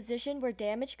in a position where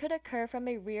damage could occur from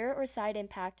a rear or side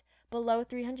impact below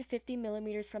 350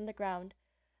 millimeters from the ground,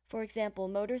 for example,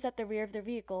 motors at the rear of the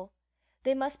vehicle,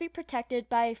 they must be protected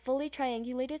by a fully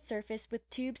triangulated surface with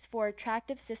tubes for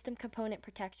tractive system component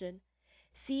protection.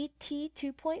 See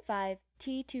T2.5,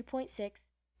 T2.6,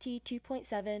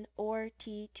 T2.7, or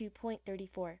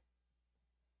T2.34.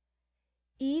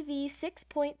 EV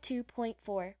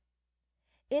 6.2.4.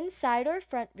 In side or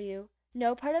front view,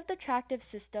 no part of the tractive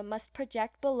system must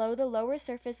project below the lower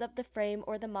surface of the frame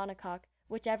or the monocoque,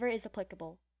 whichever is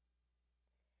applicable.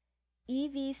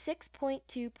 EV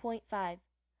 6.2.5.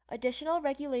 Additional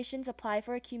regulations apply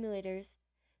for accumulators.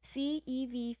 See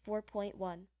EV 4.1.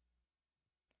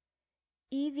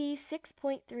 EV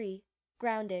 6.3.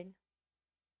 Grounding.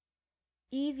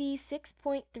 EV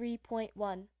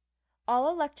 6.3.1. All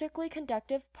electrically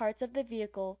conductive parts of the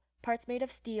vehicle, parts made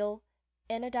of steel,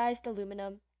 anodized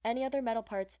aluminum, any other metal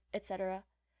parts, etc.,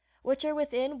 which are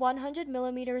within 100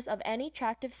 millimeters of any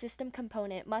tractive system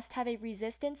component must have a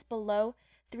resistance below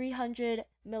 300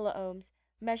 milliohms,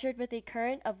 measured with a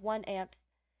current of 1 amps,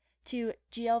 to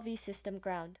GLV system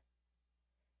ground.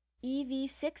 EV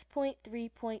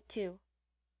 6.3.2.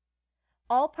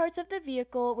 All parts of the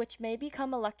vehicle which may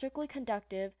become electrically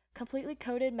conductive, completely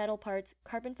coated metal parts,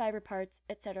 carbon fiber parts,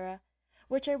 etc.,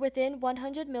 which are within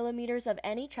 100 millimeters of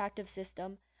any tractive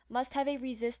system, must have a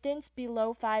resistance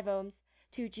below 5 ohms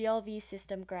to GLV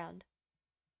system ground.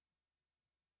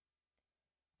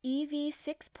 EV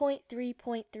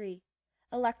 6.3.3.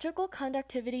 Electrical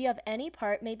conductivity of any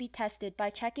part may be tested by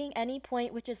checking any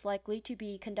point which is likely to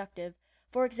be conductive,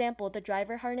 for example, the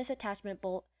driver harness attachment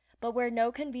bolt, but where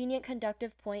no convenient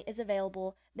conductive point is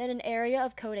available, then an area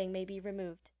of coating may be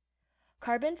removed.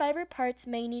 Carbon fiber parts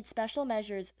may need special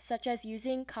measures, such as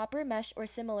using copper mesh or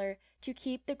similar, to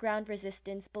keep the ground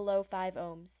resistance below 5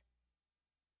 ohms.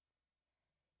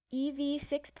 EV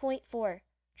 6.4.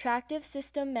 Tractive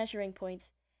System Measuring Points,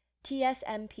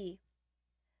 TSMP.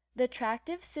 The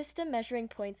tractive system measuring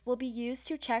points will be used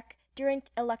to check during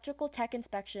electrical tech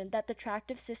inspection that the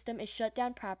tractive system is shut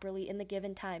down properly in the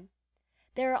given time.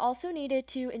 They are also needed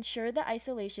to ensure the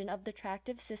isolation of the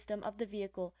tractive system of the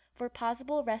vehicle for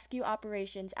possible rescue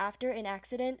operations after an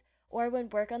accident or when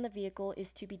work on the vehicle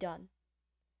is to be done.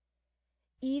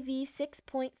 EV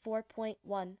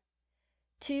 6.4.1.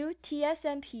 2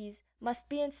 TSMPs must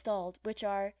be installed, which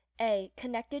are A.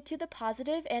 Connected to the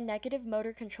positive and negative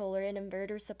motor controller and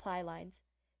inverter supply lines.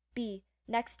 B.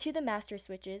 Next to the master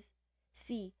switches.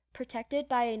 C. Protected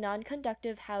by a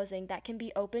non-conductive housing that can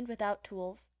be opened without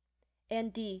tools.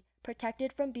 And D.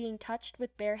 Protected from being touched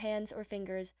with bare hands or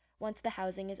fingers once the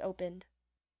housing is opened.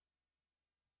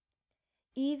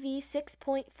 EV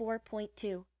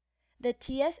 6.4.2. The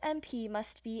TSMP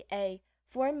must be A.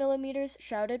 4 mm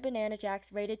shrouded banana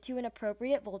jacks rated to an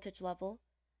appropriate voltage level.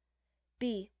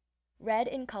 B. Red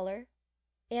in color.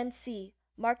 And C.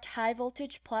 Marked high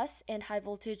voltage plus and high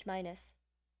voltage minus.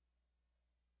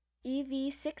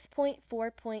 EV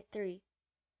 6.4.3.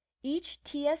 Each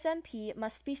TSMP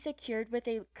must be secured with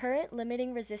a current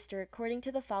limiting resistor according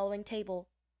to the following table.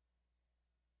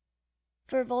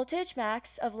 For voltage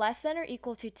max of less than or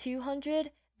equal to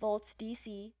 200 volts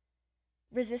DC,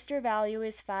 resistor value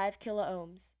is 5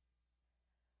 kiloohms.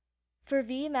 For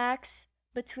V max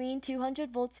between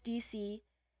 200 volts DC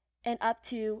and up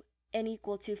to and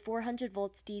equal to 400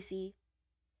 volts DC,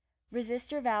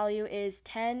 resistor value is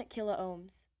 10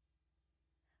 kiloohms.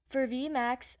 For V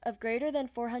max of greater than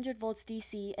 400 volts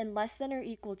DC and less than or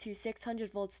equal to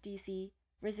 600 volts DC,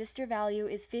 resistor value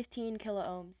is 15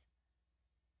 kiloohms.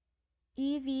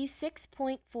 EV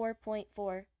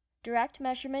 6.4.4. Direct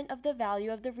measurement of the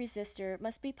value of the resistor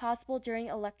must be possible during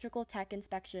electrical tech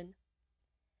inspection.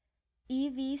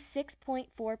 EV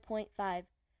 6.4.5.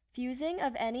 Fusing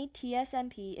of any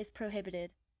TSMP is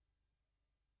prohibited.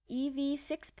 EV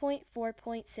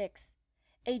 6.4.6.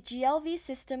 A GLV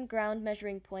system ground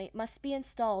measuring point must be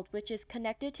installed which is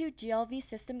connected to GLV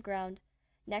system ground,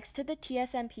 next to the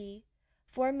TSMP,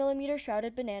 4 mm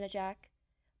shrouded banana jack,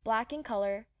 black in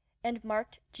color, and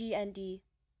marked GND.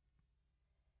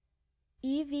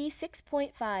 EV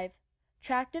 6.5.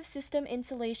 Tractive system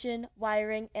insulation,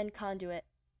 wiring, and conduit.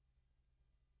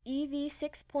 EV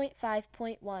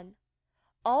 6.5.1.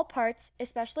 All parts,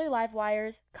 especially live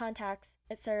wires, contacts,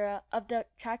 etc., of the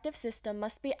tractive system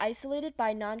must be isolated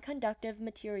by non-conductive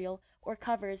material or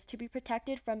covers to be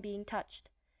protected from being touched.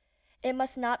 It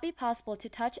must not be possible to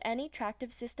touch any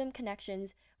tractive system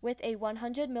connections with a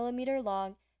 100 mm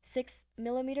long, 6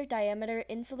 mm diameter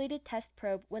insulated test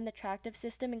probe when the tractive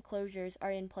system enclosures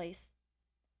are in place.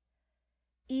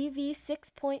 EV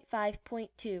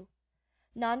 6.5.2.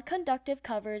 Non-conductive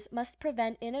covers must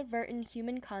prevent inadvertent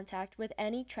human contact with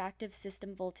any tractive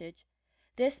system voltage.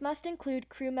 This must include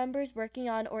crew members working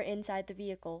on or inside the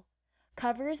vehicle.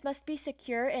 Covers must be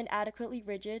secure and adequately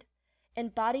rigid,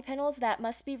 and body panels that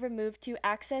must be removed to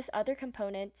access other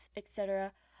components,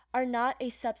 etc., are not a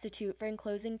substitute for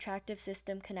enclosing tractive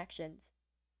system connections.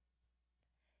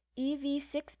 EV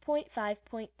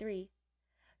 6.5.3.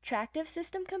 Tractive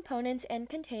system components and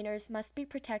containers must be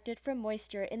protected from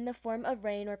moisture in the form of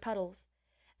rain or puddles.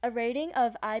 A rating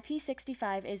of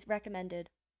IP65 is recommended.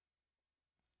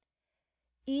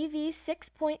 EV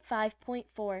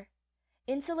 6.5.4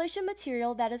 Insulation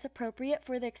material that is appropriate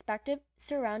for the expected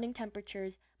surrounding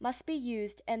temperatures must be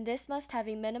used, and this must have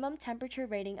a minimum temperature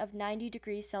rating of 90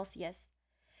 degrees Celsius.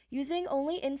 Using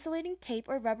only insulating tape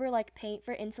or rubber-like paint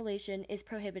for insulation is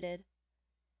prohibited.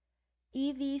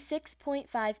 EV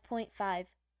 6.5.5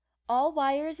 All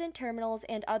wires and terminals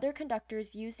and other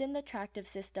conductors used in the tractive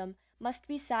system must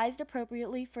be sized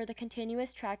appropriately for the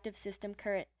continuous tractive system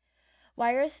current.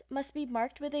 Wires must be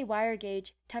marked with a wire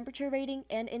gauge, temperature rating,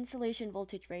 and insulation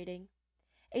voltage rating.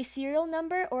 A serial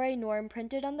number or a norm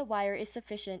printed on the wire is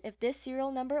sufficient if this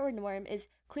serial number or norm is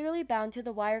clearly bound to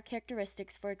the wire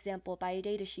characteristics, for example, by a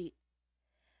datasheet.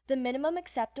 The minimum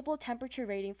acceptable temperature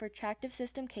rating for tractive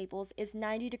system cables is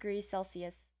 90 degrees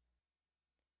Celsius.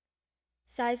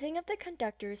 Sizing of the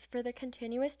conductors for the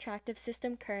continuous tractive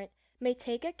system current may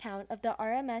take account of the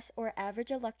RMS or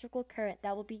average electrical current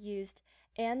that will be used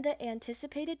and the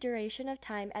anticipated duration of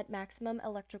time at maximum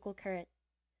electrical current.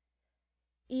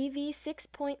 EV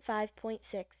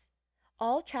 6.5.6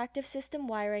 All tractive system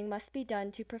wiring must be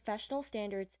done to professional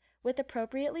standards with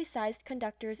appropriately sized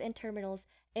conductors and terminals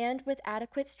and with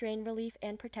adequate strain relief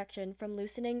and protection from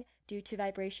loosening due to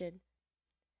vibration.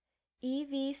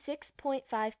 EV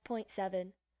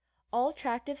 6.5.7 All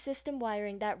tractive system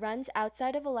wiring that runs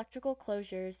outside of electrical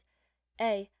closures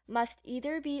A. Must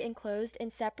either be enclosed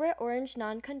in separate orange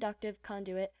non-conductive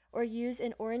conduit or use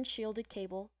an orange shielded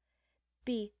cable.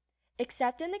 B.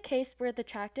 Except in the case where the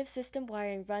tractive system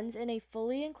wiring runs in a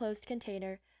fully enclosed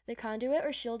container, the conduit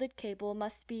or shielded cable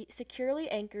must be securely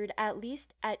anchored at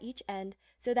least at each end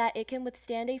so that it can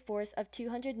withstand a force of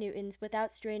 200 newtons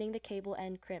without straining the cable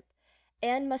end crimp,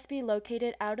 and must be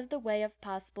located out of the way of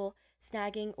possible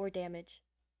snagging or damage.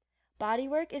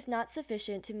 Bodywork is not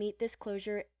sufficient to meet this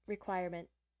closure requirement.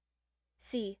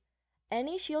 C.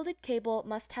 Any shielded cable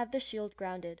must have the shield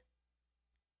grounded.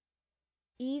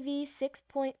 EV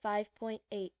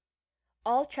 6.5.8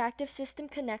 All tractive system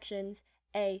connections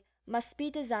A. Must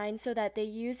be designed so that they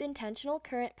use intentional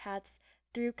current paths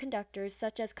through conductors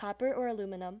such as copper or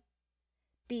aluminum.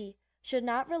 B. Should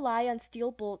not rely on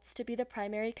steel bolts to be the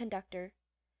primary conductor.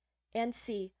 And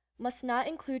C. Must not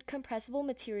include compressible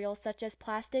material such as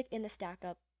plastic in the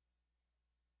stack-up.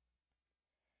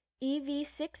 EV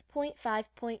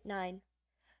 6.5.9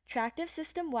 Tractive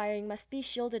system wiring must be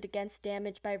shielded against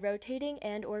damage by rotating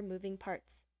and or moving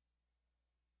parts.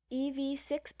 EV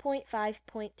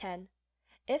 6.5.10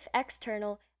 If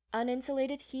external,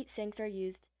 uninsulated heat sinks are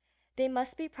used, they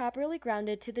must be properly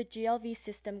grounded to the GLV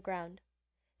system ground.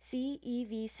 See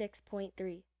EV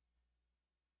 6.3.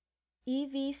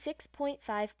 EV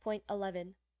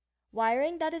 6.5.11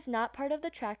 Wiring that is not part of the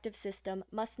tractive system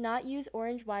must not use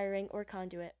orange wiring or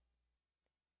conduit.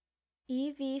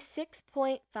 EV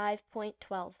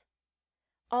 6.5.12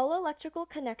 All electrical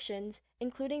connections,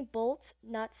 including bolts,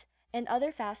 nuts, and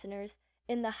other fasteners,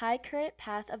 in the high current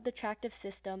path of the tractive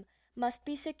system must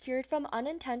be secured from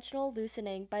unintentional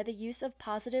loosening by the use of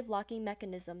positive locking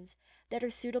mechanisms that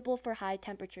are suitable for high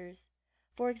temperatures.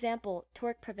 For example,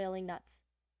 torque prevailing nuts.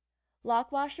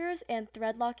 Lock washers and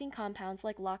thread locking compounds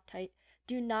like Loctite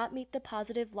do not meet the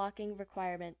positive locking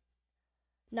requirement.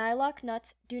 Nylock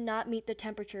nuts do not meet the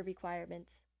temperature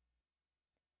requirements.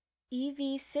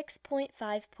 EV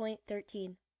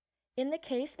 6.5.13 In the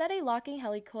case that a locking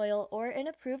helicoil or an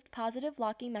approved positive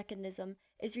locking mechanism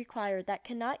is required that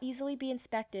cannot easily be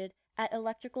inspected at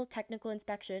electrical technical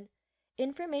inspection,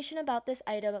 information about this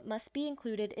item must be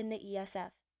included in the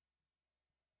ESF.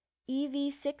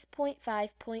 EV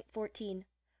 6.5.14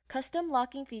 Custom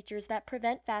locking features that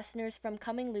prevent fasteners from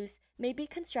coming loose may be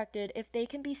constructed if they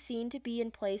can be seen to be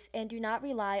in place and do not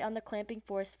rely on the clamping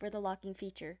force for the locking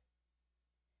feature.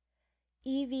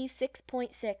 EV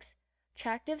 6.6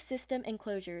 Tractive system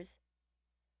enclosures.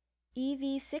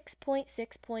 EV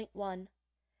 6.6.1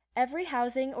 Every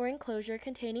housing or enclosure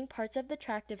containing parts of the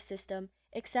tractive system,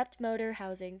 except motor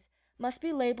housings, must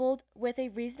be labeled with a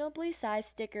reasonably sized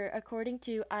sticker according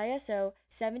to ISO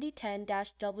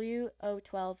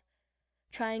 7010-W012,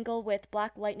 triangle with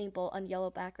black lightning bolt on yellow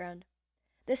background.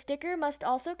 The sticker must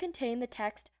also contain the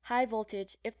text high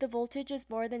voltage if the voltage is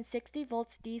more than 60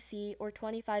 volts DC or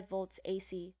 25 volts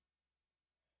AC.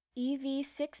 EV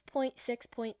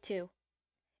 6.6.2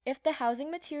 If the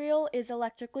housing material is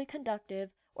electrically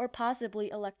conductive or possibly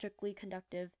electrically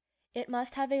conductive, it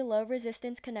must have a low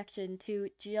resistance connection to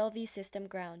GLV system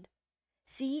ground.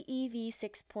 See EV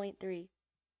 6.3.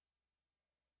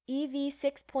 EV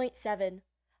 6.7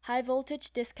 High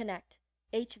voltage disconnect.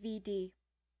 HVD.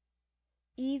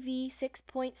 EV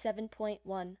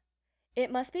 6.7.1. It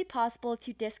must be possible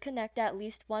to disconnect at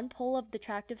least one pole of the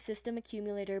tractive system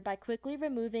accumulator by quickly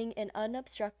removing an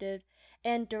unobstructed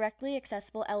and directly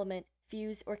accessible element,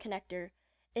 fuse, or connector,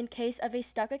 in case of a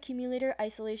stuck accumulator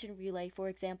isolation relay, for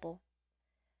example.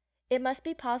 It must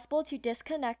be possible to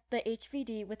disconnect the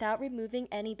HVD without removing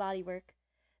any bodywork.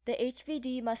 The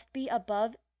HVD must be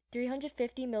above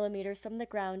 350 mm from the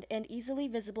ground and easily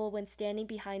visible when standing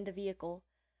behind the vehicle.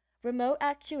 Remote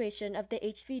actuation of the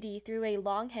HVD through a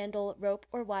long handle, rope,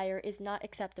 or wire is not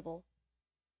acceptable.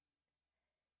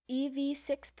 EV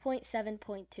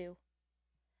 6.7.2.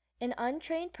 An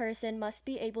untrained person must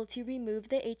be able to remove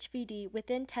the HVD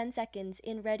within 10 seconds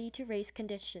in ready-to-race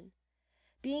condition.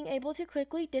 Being able to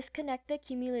quickly disconnect the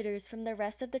accumulators from the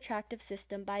rest of the tractive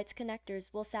system by its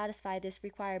connectors will satisfy this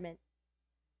requirement.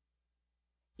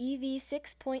 EV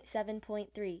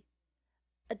 6.7.3.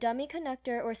 A dummy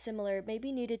connector or similar may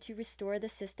be needed to restore the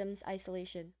system's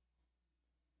isolation.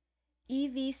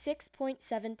 EV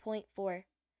 6.7.4.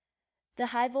 The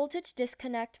high voltage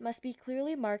disconnect must be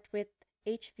clearly marked with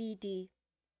HVD.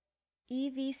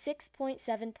 EV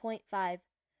 6.7.5.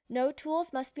 No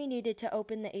tools must be needed to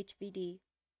open the HVD.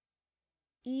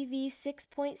 EV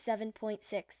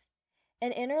 6.7.6.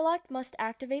 An interlock must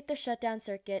activate the shutdown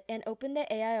circuit and open the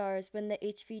AIRs when the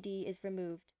HVD is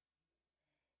removed.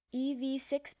 EV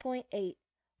 6.8.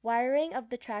 Wiring of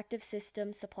the tractive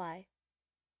system supply.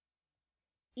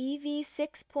 EV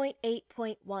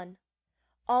 6.8.1.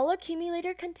 All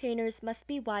accumulator containers must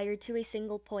be wired to a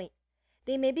single point.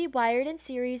 They may be wired in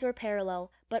series or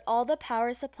parallel, but all the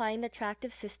power supplying the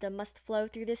tractive system must flow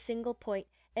through this single point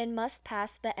and must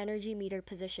pass the energy meter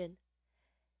position.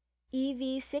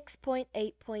 EV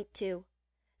 6.8.2.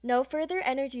 No further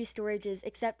energy storages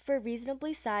except for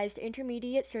reasonably sized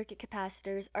intermediate circuit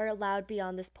capacitors are allowed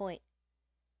beyond this point.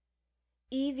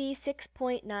 EV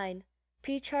 6.9.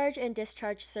 Precharge and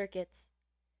discharge circuits.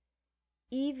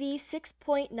 EV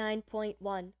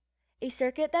 6.9.1. A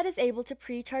circuit that is able to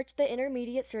precharge the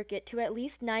intermediate circuit to at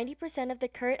least 90% of the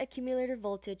current accumulator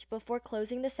voltage before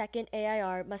closing the second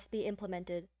AIR must be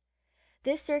implemented.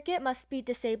 This circuit must be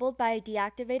disabled by a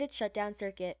deactivated shutdown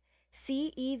circuit,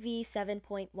 CEV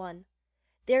 7.1.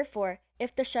 Therefore,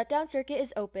 if the shutdown circuit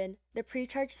is open, the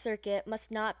precharge circuit must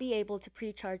not be able to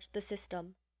precharge the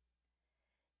system.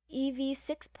 EV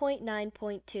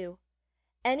 6.9.2.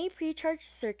 Any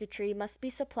precharged circuitry must be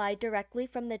supplied directly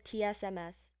from the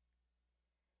TSMS.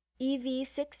 EV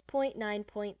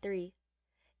 6.9.3.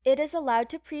 It is allowed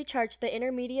to precharge the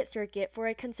intermediate circuit for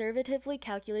a conservatively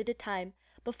calculated time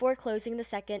before closing the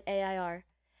second AIR.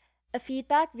 A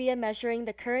feedback via measuring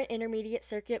the current intermediate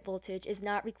circuit voltage is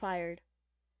not required.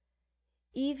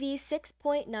 EV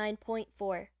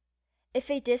 6.9.4. If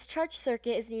a discharge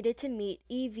circuit is needed to meet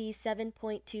EV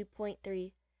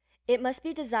 7.2.3, it must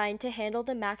be designed to handle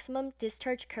the maximum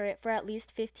discharge current for at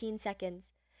least 15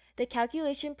 seconds. The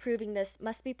calculation proving this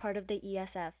must be part of the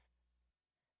ESF.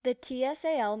 The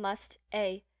TSAL must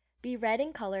A. be red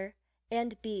in color,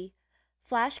 and B.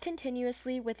 flash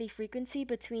continuously with a frequency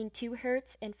between 2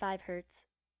 Hz and 5 Hz.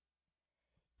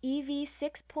 EV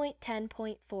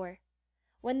 6.10.4.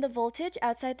 When the voltage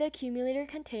outside the accumulator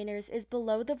containers is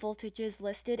below the voltages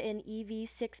listed in EV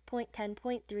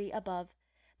 6.10.3 above,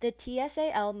 the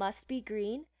TSAL must be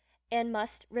green and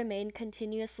must remain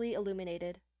continuously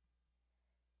illuminated.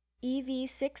 EV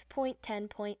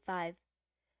 6.10.5.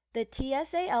 The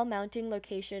TSAL mounting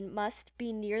location must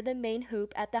be near the main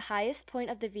hoop at the highest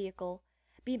point of the vehicle,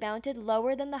 be mounted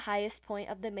lower than the highest point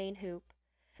of the main hoop,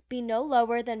 be no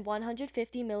lower than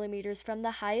 150 mm from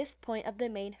the highest point of the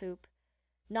main hoop,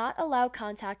 not allow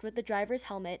contact with the driver's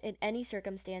helmet in any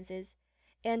circumstances,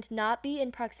 and not be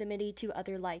in proximity to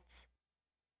other lights.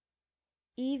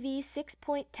 EV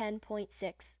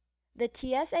 6.10.6. The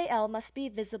TSAL must be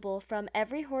visible from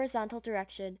every horizontal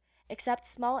direction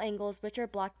except small angles which are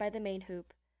blocked by the main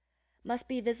hoop. Must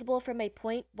be visible from a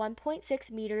point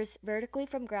 1.6 meters vertically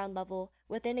from ground level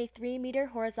within a 3-meter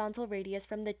horizontal radius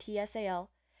from the TSAL,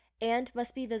 and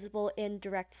must be visible in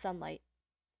direct sunlight.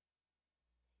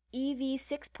 EV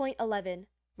 6.11.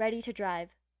 Ready to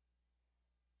drive.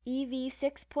 EV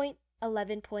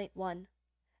 6.11.1.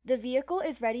 The vehicle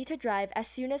is ready to drive as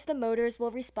soon as the motors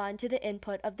will respond to the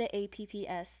input of the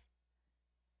APPS.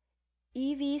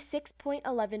 EV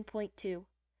 6.11.2.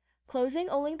 Closing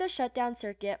only the shutdown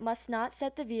circuit must not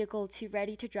set the vehicle to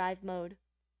ready-to-drive mode.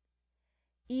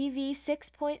 EV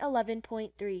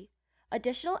 6.11.3.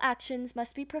 Additional actions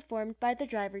must be performed by the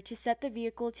driver to set the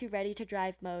vehicle to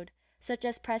ready-to-drive mode, such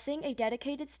as pressing a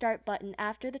dedicated start button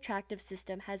after the tractive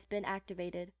system has been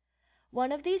activated.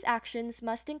 One of these actions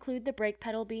must include the brake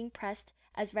pedal being pressed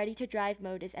as ready-to-drive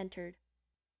mode is entered.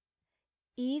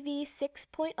 EV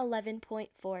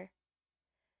 6.11.4.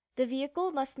 The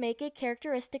vehicle must make a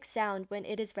characteristic sound when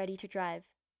it is ready to drive.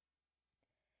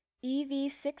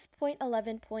 EV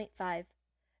 6.11.5.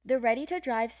 The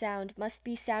ready-to-drive sound must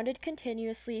be sounded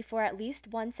continuously for at least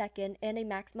 1 second and a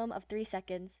maximum of 3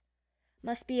 seconds.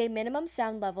 Must be a minimum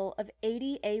sound level of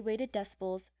 80 A-weighted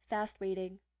decibels, fast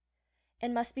weighting,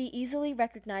 and must be easily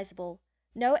recognizable.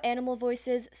 No animal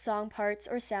voices, song parts,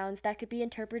 or sounds that could be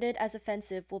interpreted as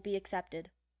offensive will be accepted.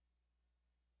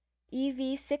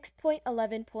 EV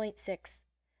 6.11.6.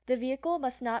 The vehicle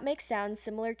must not make sounds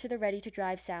similar to the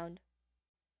ready-to-drive sound.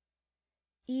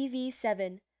 EV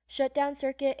 7. Shutdown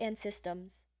circuit and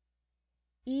systems.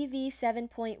 EV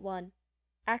 7.1.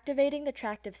 Activating the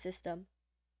tractive system.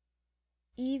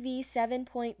 EV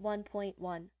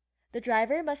 7.1.1. The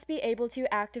driver must be able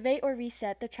to activate or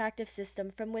reset the tractive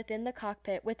system from within the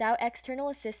cockpit without external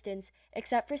assistance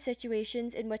except for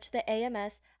situations in which the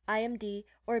AMS, IMD,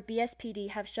 or BSPD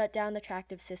have shut down the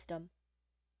tractive system.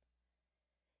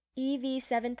 EV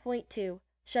 7.2.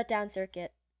 Shutdown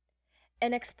circuit.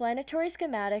 An explanatory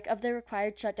schematic of the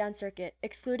required shutdown circuit,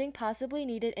 excluding possibly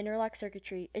needed interlock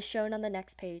circuitry, is shown on the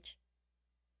next page.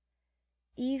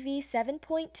 EV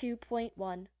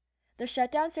 7.2.1. The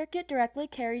shutdown circuit directly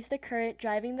carries the current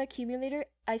driving the accumulator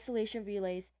isolation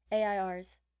relays,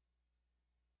 AIRs.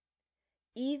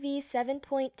 EV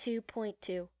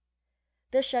 7.2.2.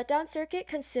 The shutdown circuit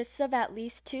consists of at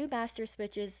least 2 master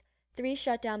switches, 3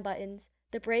 shutdown buttons,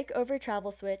 the brake over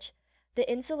travel switch,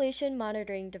 the insulation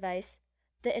monitoring device,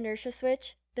 the inertia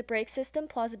switch, the brake system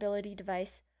plausibility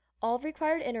device, all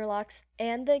required interlocks,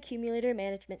 and the accumulator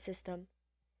management system.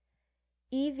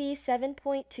 EV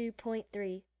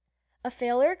 7.2.3. A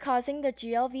failure causing the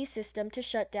GLV system to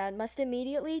shut down must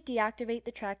immediately deactivate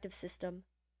the tractive system.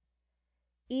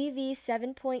 EV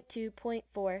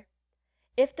 7.2.4.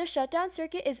 If the shutdown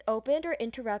circuit is opened or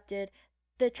interrupted,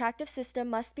 the tractive system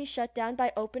must be shut down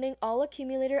by opening all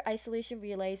accumulator isolation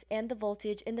relays, and the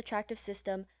voltage in the tractive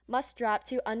system must drop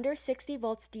to under 60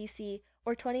 volts DC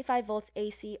or 25 volts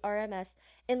AC RMS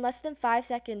in less than 5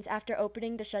 seconds after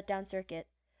opening the shutdown circuit.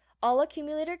 All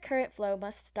accumulator current flow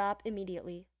must stop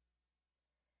immediately.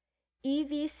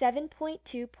 EV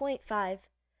 7.2.5.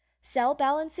 Cell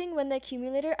balancing when the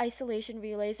accumulator isolation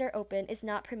relays are open is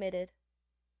not permitted.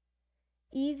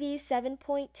 EV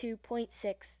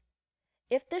 7.2.6.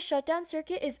 If the shutdown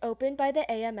circuit is opened by the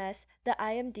AMS, the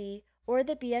IMD, or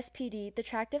the BSPD, the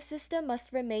tractive system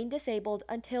must remain disabled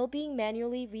until being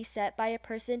manually reset by a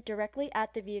person directly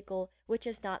at the vehicle, which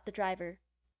is not the driver.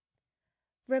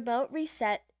 Remote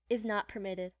reset is not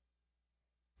permitted.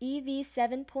 EV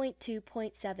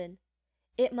 7.2.7.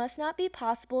 It must not be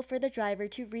possible for the driver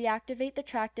to reactivate the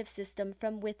tractive system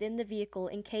from within the vehicle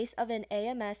in case of an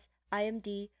AMS,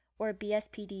 IMD, or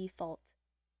BSPD fault.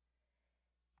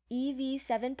 EV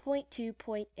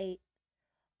 7.2.8.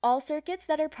 All circuits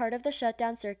that are part of the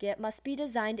shutdown circuit must be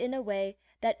designed in a way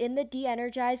that in the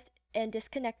de-energized and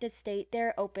disconnected state they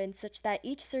are open such that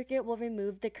each circuit will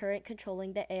remove the current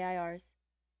controlling the AIRs.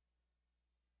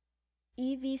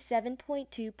 EV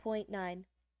 7.2.9.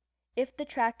 If the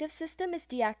tractive system is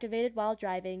deactivated while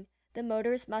driving, the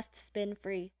motors must spin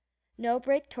free. No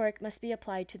brake torque must be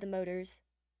applied to the motors.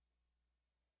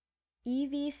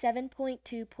 EV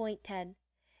 7.2.10.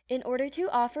 In order to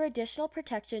offer additional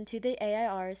protection to the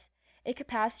AIRs, a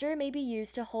capacitor may be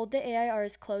used to hold the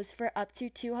AIRs closed for up to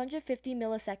 250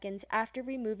 milliseconds after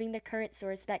removing the current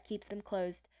source that keeps them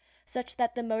closed, such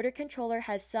that the motor controller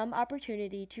has some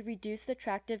opportunity to reduce the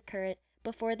tractive current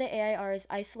before the AIRs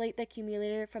isolate the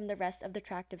accumulator from the rest of the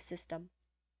tractive system.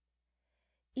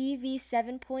 EV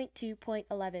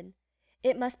 7.2.11.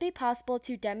 It must be possible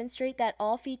to demonstrate that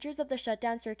all features of the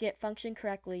shutdown circuit function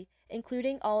correctly,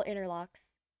 including all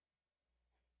interlocks.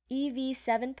 EV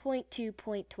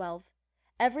 7.2.12.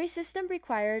 Every system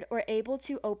required or able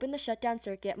to open the shutdown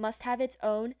circuit must have its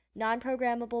own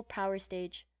non-programmable power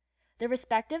stage. The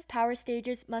respective power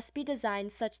stages must be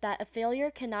designed such that a failure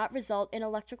cannot result in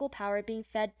electrical power being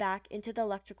fed back into the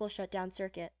electrical shutdown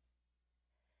circuit.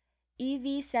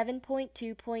 EV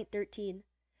 7.2.13.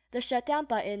 The shutdown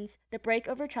buttons, the brake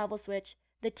over travel switch,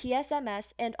 the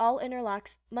TSMS, and all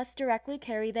interlocks must directly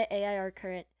carry the AIR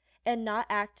current and not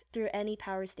act through any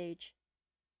power stage.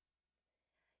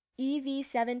 EV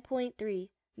 7.3.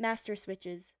 Master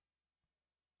switches.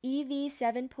 EV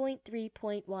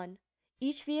 7.3.1.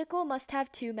 Each vehicle must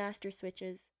have 2 master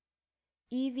switches.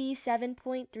 EV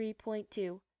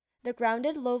 7.3.2. The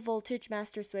grounded low voltage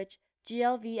master switch,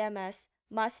 GLVMS,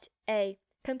 must A.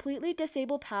 Completely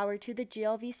disable power to the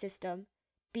GLV system,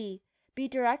 B. Be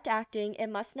direct acting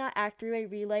and must not act through a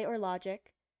relay or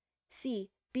logic. C.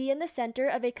 Be in the center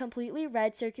of a completely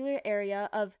red circular area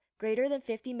of greater than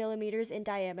 50 millimeters in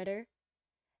diameter.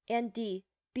 And D.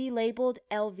 Be labeled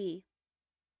LV.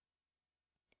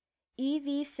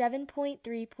 EV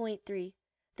 7.3.3.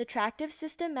 The Tractive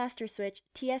System Master Switch,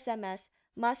 TSMS,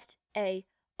 must A.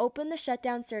 Open the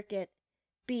shutdown circuit,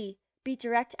 B. Be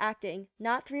direct acting,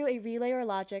 not through a relay or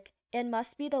logic, and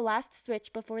must be the last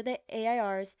switch before the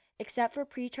AIRs except for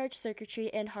pre-charged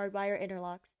circuitry and hardwire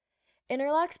interlocks.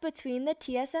 Interlocks between the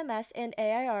TSMS and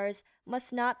AIRs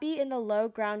must not be in the low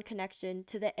ground connection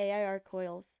to the AIR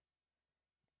coils.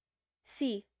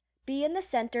 C. Be in the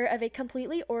center of a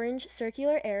completely orange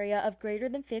circular area of greater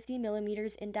than 50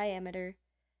 millimeters in diameter.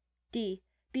 D.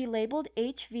 Be labeled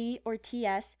HV or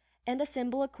TS and a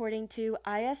symbol according to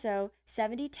ISO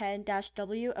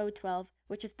 7010-W012,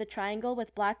 which is the triangle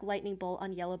with black lightning bolt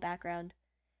on yellow background.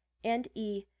 And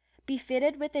E. Be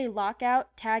fitted with a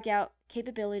lockout, tagout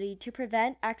capability to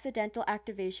prevent accidental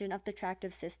activation of the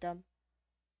tractive system.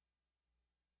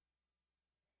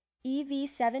 EV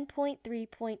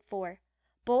 7.3.4.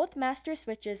 Both master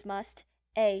switches must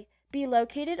A. Be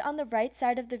located on the right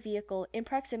side of the vehicle in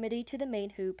proximity to the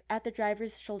main hoop at the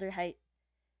driver's shoulder height.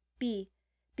 B.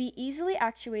 Be easily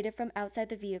actuated from outside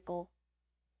the vehicle.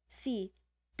 C.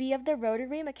 Be of the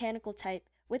rotary mechanical type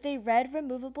with a red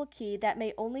removable key that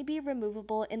may only be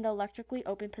removable in the electrically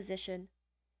open position.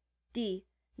 D.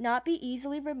 Not be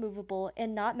easily removable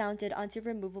and not mounted onto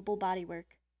removable bodywork.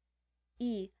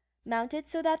 E. Mounted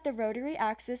so that the rotary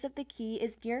axis of the key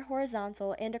is near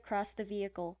horizontal and across the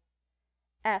vehicle.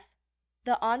 F.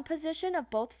 The on position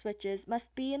of both switches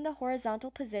must be in the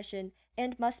horizontal position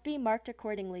and must be marked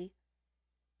accordingly.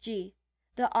 G.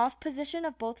 The off position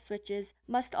of both switches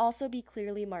must also be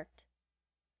clearly marked.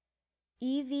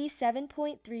 EV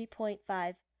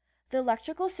 7.3.5. The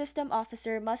electrical system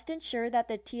officer must ensure that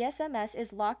the TSMS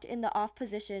is locked in the off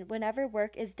position whenever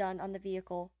work is done on the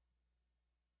vehicle.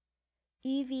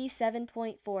 EV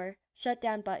 7.4.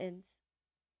 Shutdown buttons.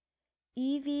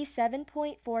 EV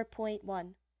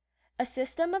 7.4.1. A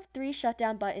system of 3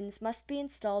 shutdown buttons must be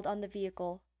installed on the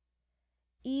vehicle.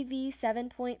 EV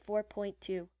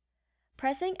 7.4.2.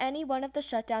 Pressing any one of the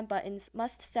shutdown buttons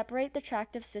must separate the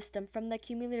tractive system from the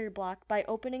accumulator block by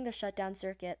opening the shutdown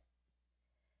circuit.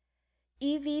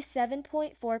 EV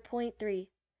 7.4.3.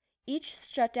 Each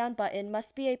shutdown button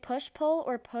must be a push-pull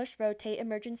or push-rotate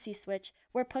emergency switch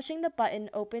where pushing the button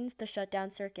opens the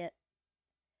shutdown circuit.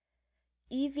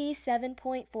 EV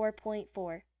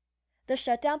 7.4.4. The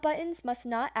shutdown buttons must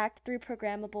not act through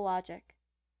programmable logic.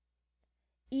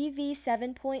 EV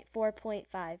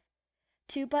 7.4.5.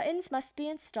 2 buttons must be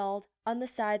installed on the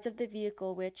sides of the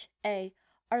vehicle which, A.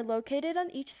 Are located on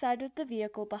each side of the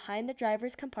vehicle behind the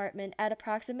driver's compartment at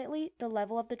approximately the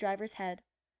level of the driver's head.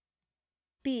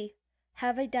 B.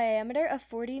 Have a diameter of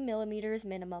 40 millimeters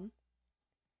minimum.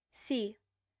 C.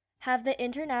 Have the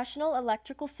international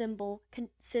electrical symbol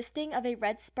consisting of a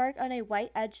red spark on a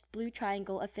white-edged blue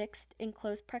triangle affixed in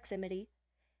close proximity.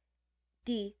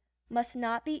 D. Must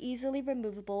not be easily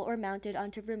removable or mounted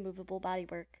onto removable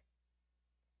bodywork.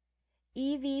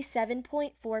 EV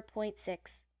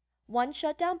 7.4.6. 1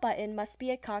 shutdown button must be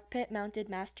a cockpit-mounted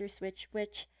master switch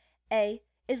which, A.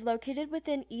 Is located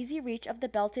within easy reach of the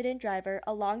belted-in driver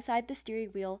alongside the steering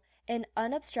wheel and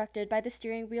unobstructed by the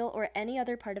steering wheel or any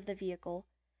other part of the vehicle.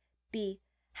 B.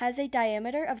 Has a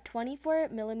diameter of 24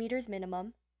 millimeters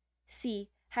minimum. C.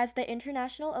 Has the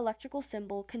international electrical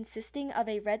symbol consisting of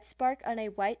a red spark on a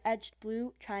white-edged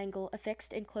blue triangle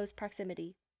affixed in close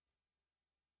proximity.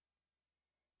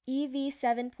 EV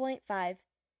 7.5.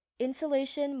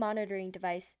 Insulation Monitoring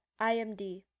Device,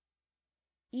 IMD.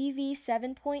 EV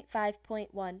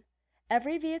 7.5.1.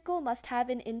 Every vehicle must have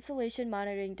an insulation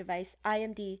monitoring device,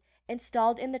 IMD,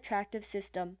 installed in the tractive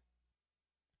system.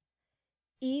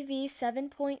 EV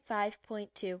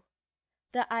 7.5.2.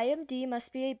 The IMD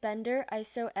must be a Bender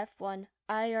ISO F1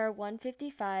 IR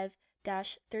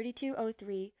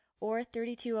 155-3203 or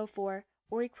 3204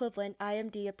 or equivalent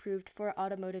IMD approved for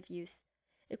automotive use.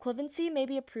 Equivalency may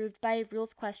be approved by a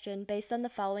rules question based on the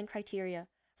following criteria: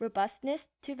 robustness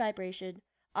to vibration,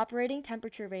 operating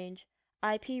temperature range,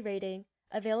 IP rating,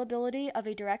 availability of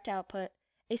a direct output,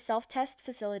 a self-test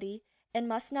facility, and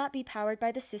must not be powered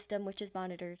by the system which is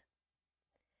monitored.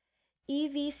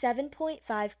 EV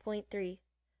 7.5.3.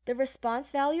 The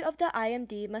response value of the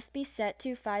IMD must be set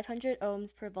to 500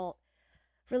 ohms per volt,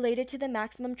 related to the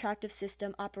maximum tractive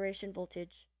system operation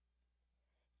voltage.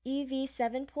 EV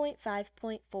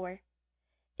 7.5.4.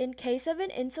 In case of an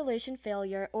insulation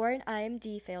failure or an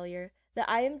IMD failure, the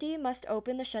IMD must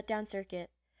open the shutdown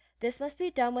circuit. This must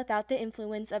be done without the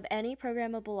influence of any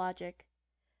programmable logic.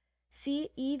 See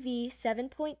EV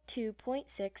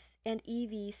 7.2.6 and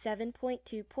EV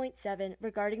 7.2.7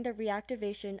 regarding the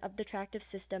reactivation of the tractive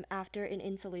system after an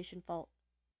insulation fault.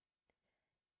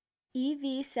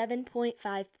 EV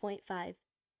 7.5.5.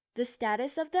 The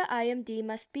status of the IMD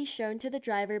must be shown to the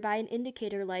driver by an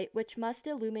indicator light which must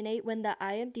illuminate when the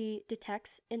IMD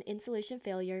detects an insulation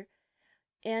failure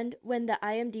and when the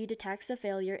IMD detects a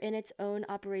failure in its own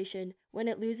operation when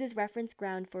it loses reference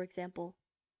ground, for example.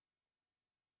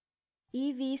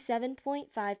 EV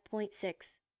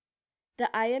 7.5.6. The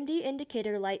IMD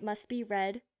indicator light must be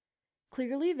red,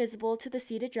 clearly visible to the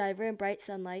seated driver in bright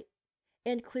sunlight,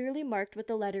 and clearly marked with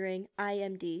the lettering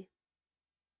IMD.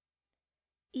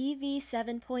 EV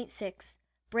 7.6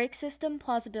 Brake System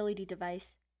Plausibility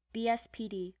Device,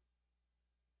 BSPD.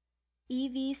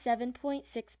 EV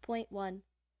 7.6.1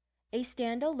 A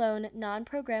standalone,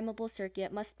 non-programmable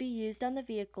circuit must be used on the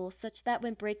vehicle such that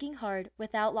when braking hard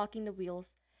without locking the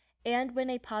wheels, and when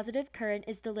a positive current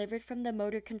is delivered from the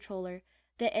motor controller,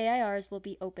 the AIRs will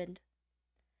be opened.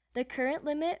 The current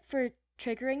limit for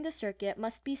triggering the circuit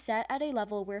must be set at a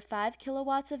level where 5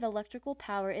 kilowatts of electrical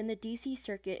power in the DC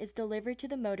circuit is delivered to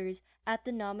the motors at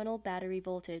the nominal battery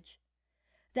voltage.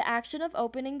 The action of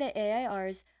opening the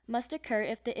AIRs must occur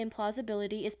if the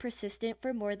implausibility is persistent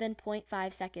for more than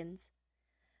 0.5 seconds.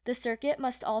 The circuit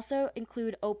must also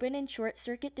include open and short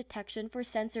circuit detection for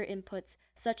sensor inputs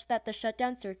such that the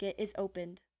shutdown circuit is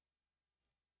opened.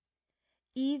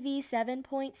 EV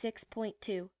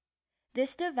 7.6.2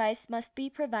 This device must be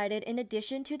provided in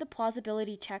addition to the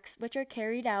plausibility checks which are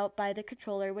carried out by the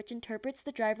controller which interprets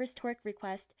the driver's torque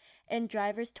request and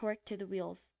driver's torque to the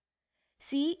wheels.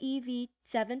 See EV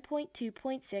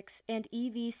 7.2.6 and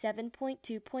EV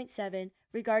 7.2.7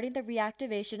 regarding the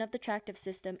reactivation of the tractive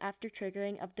system after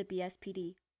triggering of the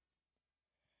BSPD.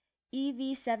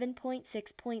 EV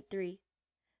 7.6.3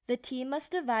 The team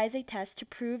must devise a test to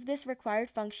prove this required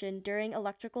function during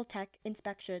electrical tech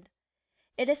inspection.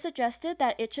 It is suggested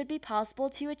that it should be possible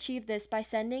to achieve this by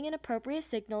sending an appropriate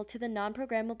signal to the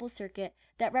non-programmable circuit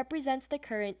that represents the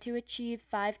current to achieve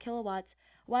 5 kilowatts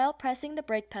while pressing the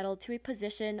brake pedal to a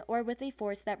position or with a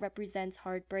force that represents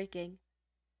hard braking.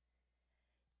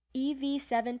 EV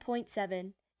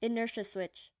 7.7 Inertia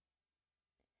Switch.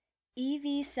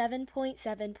 EV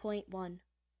 7.7.1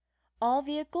 All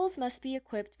vehicles must be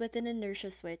equipped with an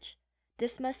inertia switch.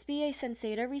 This must be a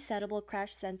Sensata resettable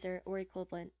crash sensor or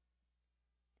equivalent.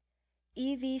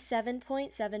 EV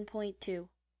 7.7.2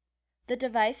 The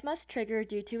device must trigger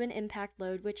due to an impact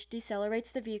load which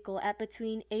decelerates the vehicle at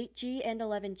between 8G and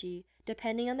 11G,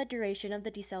 depending on the duration of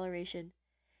the deceleration.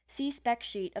 See spec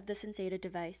sheet of the Sensata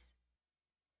device.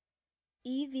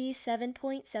 EV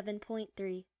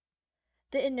 7.7.3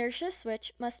 The inertia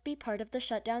switch must be part of the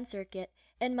shutdown circuit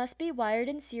and must be wired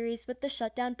in series with the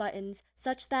shutdown buttons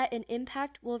such that an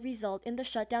impact will result in the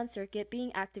shutdown circuit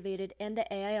being activated and the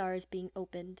AIRs being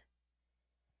opened.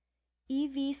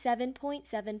 EV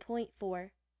 7.7.4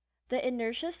 The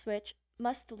inertia switch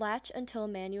must latch until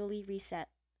manually reset.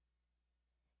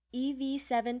 EV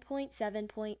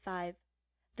 7.7.5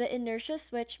 The inertia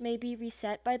switch may be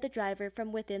reset by the driver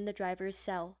from within the driver's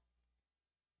cell.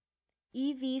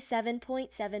 EV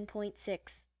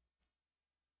 7.7.6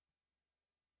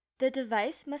 The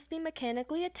device must be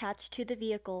mechanically attached to the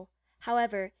vehicle.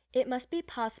 However, it must be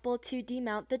possible to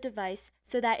demount the device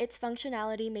so that its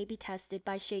functionality may be tested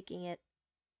by shaking it.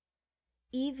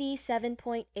 EV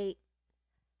 7.8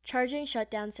 Charging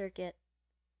shutdown circuit.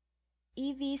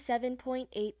 EV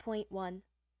 7.8.1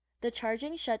 The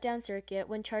charging shutdown circuit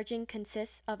when charging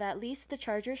consists of at least the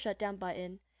charger shutdown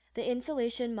button, the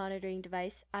insulation monitoring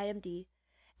device, IMD,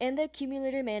 and the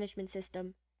accumulator management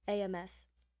system, AMS.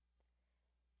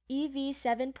 EV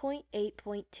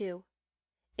 7.8.2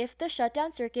 If the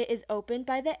shutdown circuit is opened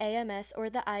by the AMS or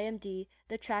the IMD,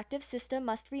 the tractive system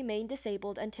must remain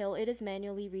disabled until it is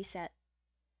manually reset.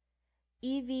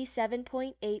 EV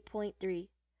 7.8.3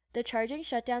 The charging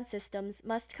shutdown systems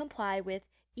must comply with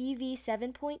EV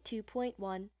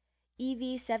 7.2.1,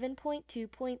 EV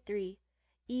 7.2.3,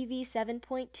 EV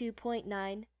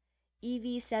 7.2.9,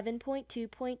 EV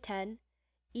 7.2.10,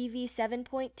 EV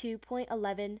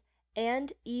 7.2.11,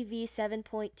 and EV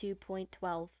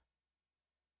 7.2.12.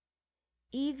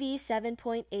 EV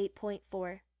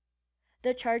 7.8.4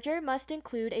 The charger must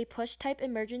include a push-type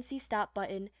emergency stop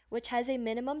button which has a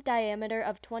minimum diameter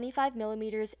of 25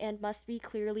 mm and must be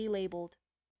clearly labeled.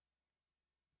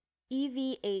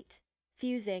 EV 8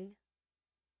 Fusing.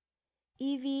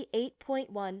 EV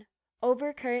 8.1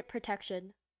 Overcurrent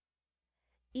protection.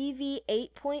 EV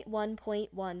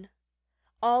 8.1.1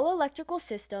 All electrical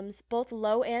systems, both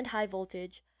low and high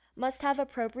voltage, must have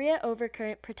appropriate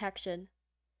overcurrent protection.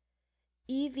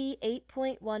 EV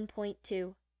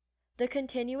 8.1.2. The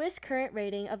continuous current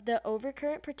rating of the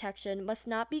overcurrent protection must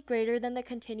not be greater than the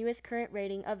continuous current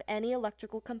rating of any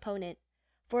electrical component,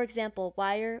 for example,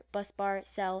 wire, busbar,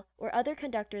 cell, or other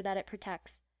conductor that it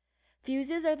protects.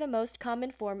 Fuses are the most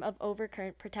common form of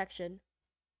overcurrent protection.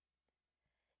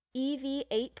 EV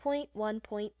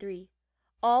 8.1.3.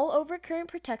 All overcurrent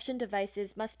protection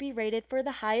devices must be rated for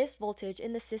the highest voltage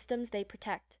in the systems they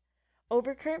protect.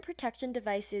 Overcurrent protection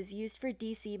devices used for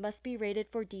DC must be rated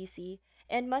for DC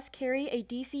and must carry a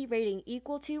DC rating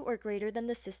equal to or greater than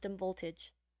the system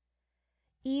voltage.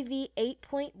 EV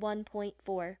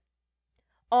 8.1.4.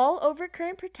 All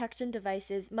overcurrent protection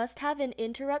devices must have an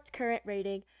interrupt current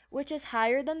rating which is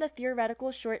higher than the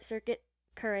theoretical short circuit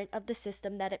current of the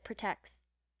system that it protects.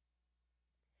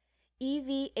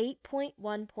 EV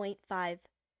 8.1.5.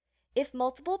 If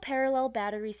multiple parallel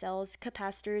battery cells,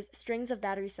 capacitors, strings of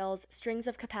battery cells, strings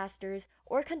of capacitors,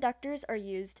 or conductors are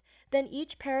used, then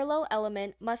each parallel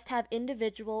element must have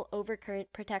individual overcurrent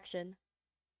protection.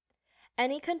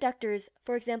 Any conductors,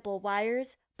 for example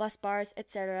wires, bus bars,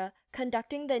 etc.,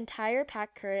 conducting the entire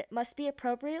pack current must be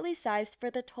appropriately sized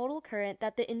for the total current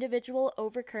that the individual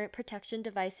overcurrent protection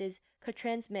devices could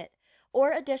transmit,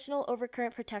 or additional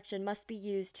overcurrent protection must be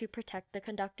used to protect the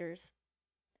conductors.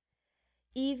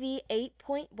 EV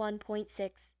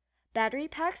 8.1.6. Battery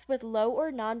packs with low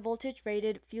or non-voltage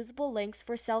rated fusible links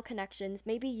for cell connections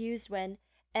may be used when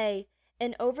a.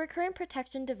 An overcurrent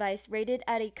protection device rated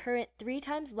at a current 3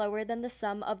 times lower than the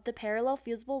sum of the parallel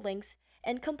fusible links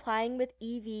and complying with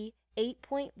EV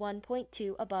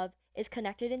 8.1.2 above is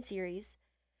connected in series.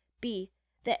 B.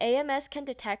 The AMS can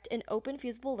detect an open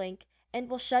fusible link and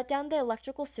will shut down the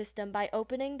electrical system by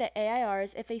opening the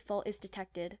AIRs if a fault is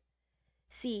detected.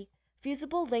 C.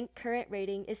 Fusible link current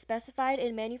rating is specified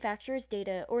in manufacturer's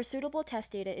data or suitable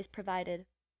test data is provided.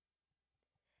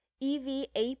 EV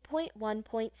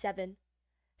 8.1.7.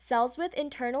 Cells with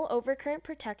internal overcurrent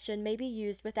protection may be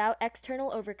used without external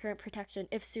overcurrent protection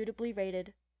if suitably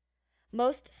rated.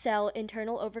 Most cell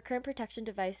internal overcurrent protection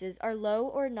devices are low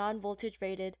or non-voltage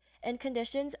rated, and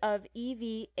conditions of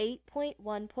EV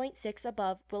 8.1.6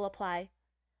 above will apply.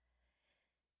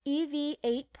 EV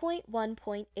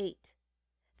 8.1.8.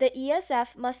 The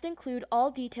ESF must include all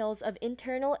details of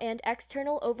internal and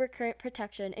external overcurrent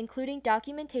protection, including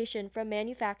documentation from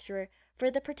manufacturer for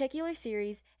the particular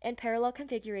series and parallel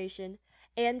configuration,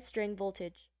 and string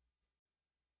voltage.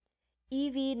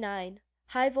 EV 9.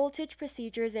 High voltage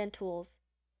procedures and tools.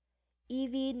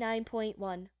 EV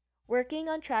 9.1. Working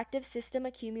on tractive system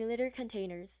accumulator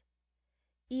containers.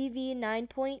 EV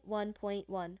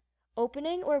 9.1.1.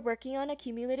 Opening or working on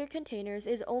accumulator containers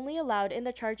is only allowed in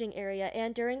the charging area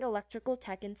and during electrical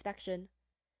tech inspection.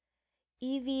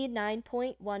 EV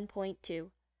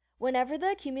 9.1.2. Whenever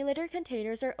the accumulator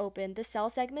containers are open, the cell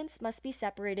segments must be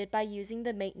separated by using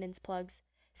the maintenance plugs.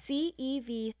 See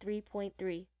EV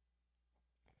 3.3.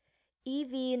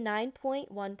 EV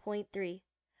 9.1.3.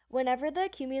 Whenever the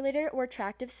accumulator or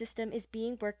tractive system is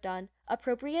being worked on,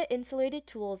 appropriate insulated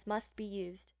tools must be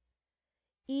used.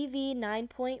 EV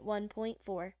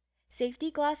 9.1.4.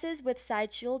 Safety glasses with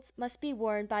side shields must be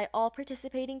worn by all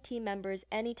participating team members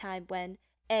anytime when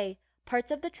a.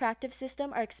 Parts of the tractive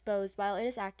system are exposed while it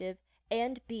is active,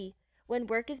 and b. When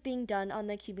work is being done on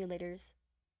the accumulators.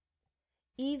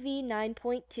 EV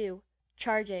 9.2.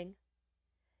 Charging.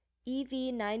 EV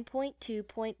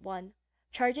 9.2.1.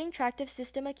 Charging tractive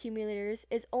system accumulators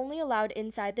is only allowed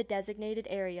inside the designated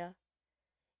area.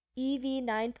 EV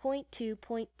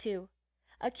 9.2.2.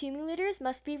 Accumulators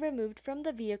must be removed from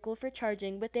the vehicle for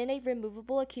charging within a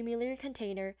removable accumulator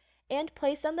container and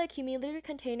placed on the accumulator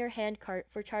container handcart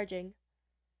for charging.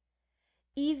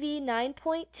 EV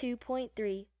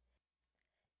 9.2.3.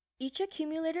 Each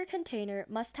accumulator container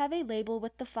must have a label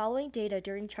with the following data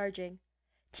during charging: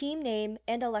 team name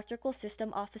and electrical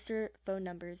system officer phone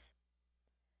numbers.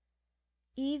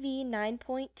 EV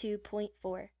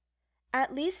 9.2.4.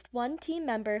 At least one team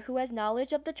member who has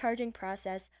knowledge of the charging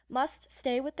process must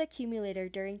stay with the accumulator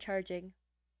during charging.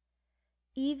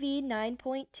 EV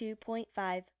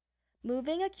 9.2.5.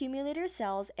 Moving accumulator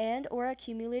cells and/or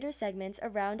accumulator segments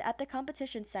around at the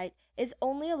competition site is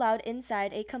only allowed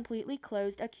inside a completely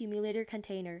closed accumulator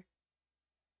container.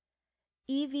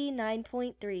 EV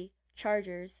 9.3.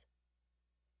 Chargers.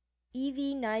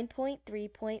 EV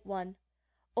 9.3.1.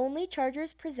 Only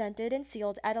chargers presented and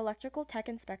sealed at electrical tech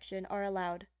inspection are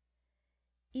allowed.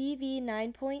 EV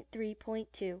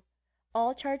 9.3.2.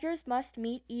 All chargers must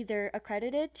meet either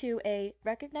accredited to a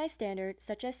recognized standard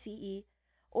such as CE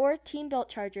or team-built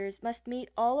chargers must meet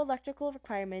all electrical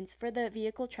requirements for the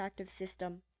vehicle tractive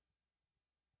system.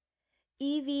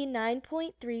 EV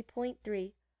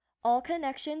 9.3.3. All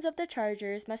connections of the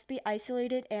chargers must be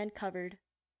isolated and covered.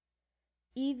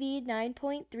 EV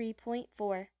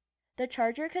 9.3.4. The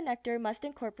charger connector must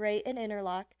incorporate an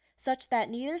interlock such that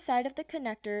neither side of the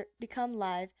connector become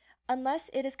live unless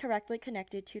it is correctly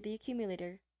connected to the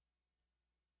accumulator.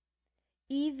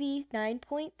 EV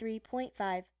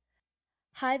 9.3.5.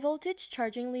 High voltage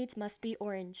charging leads must be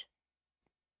orange.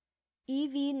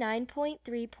 EV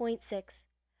 9.3.6.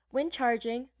 When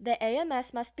charging, the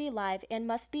AMS must be live and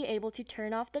must be able to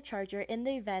turn off the charger in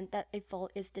the event that a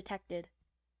fault is detected.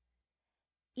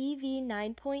 EV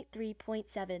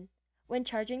 9.3.7. When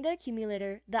charging the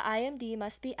accumulator, the IMD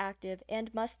must be active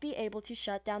and must be able to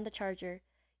shut down the charger.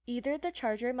 Either the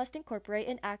charger must incorporate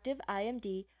an active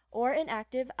IMD or an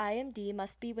active IMD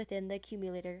must be within the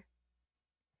accumulator.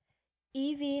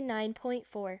 EV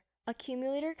 9.4.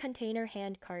 Accumulator container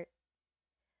handcart.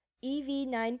 EV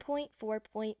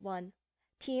 9.4.1.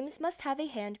 Teams must have a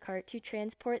handcart to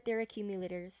transport their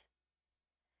accumulators.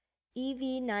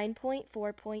 EV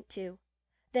 9.4.2.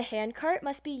 The handcart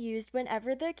must be used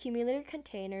whenever the accumulator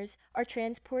containers are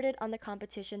transported on the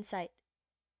competition site.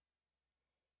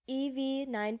 EV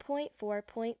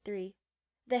 9.4.3.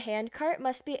 The handcart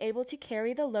must be able to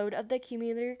carry the load of the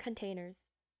accumulator containers.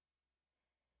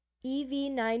 EV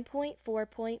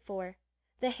 9.4.4.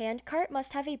 The handcart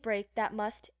must have a brake that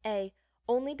must A.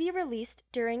 Only be released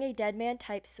during a deadman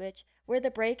type switch where the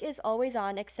brake is always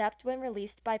on except when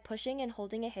released by pushing and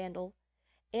holding a handle,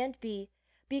 and B.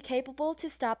 Be capable to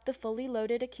stop the fully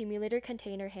loaded accumulator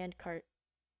container handcart.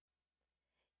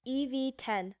 EV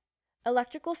 10.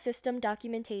 Electrical System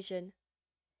Documentation.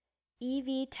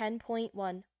 EV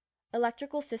 10.1.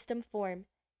 Electrical System Form,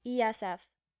 ESF.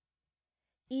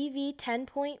 EV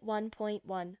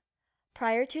 10.1.1.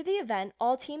 Prior to the event,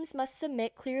 all teams must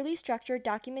submit clearly structured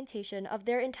documentation of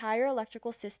their entire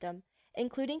electrical system,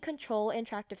 including control and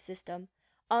tractive system,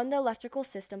 on the electrical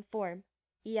system form,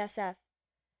 ESF.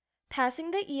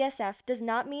 Passing the ESF does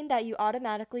not mean that you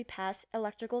automatically pass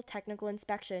electrical technical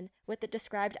inspection with the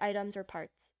described items or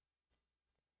parts.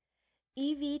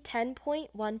 EV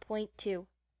 10.1.2.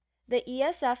 The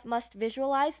ESF must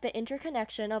visualize the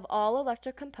interconnection of all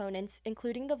electric components,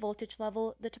 including the voltage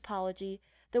level, the topology,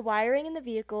 the wiring in the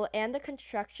vehicle, and the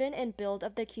construction and build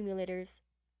of the accumulators.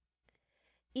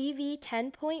 EV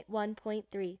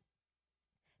 10.1.3.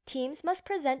 Teams must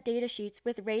present datasheets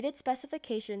with rated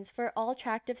specifications for all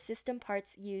tractive system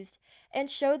parts used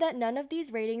and show that none of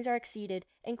these ratings are exceeded,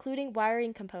 including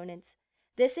wiring components.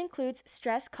 This includes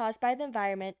stress caused by the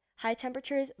environment, high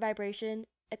temperatures, vibration,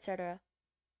 etc.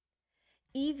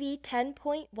 EV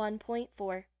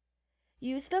 10.1.4.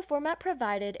 Use the format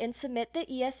provided and submit the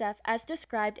ESF as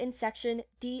described in Section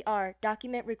DR,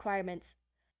 Document Requirements.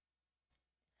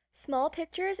 Small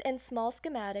pictures and small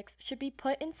schematics should be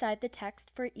put inside the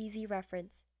text for easy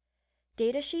reference.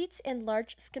 Datasheets and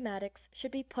large schematics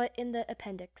should be put in the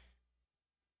appendix.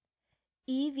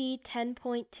 EV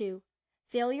 10.2.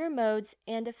 Failure Modes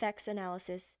and Effects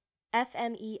Analysis,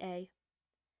 FMEA.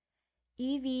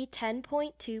 EV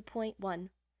 10.2.1.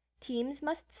 Teams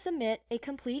must submit a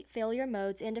complete failure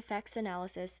modes and effects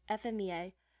analysis,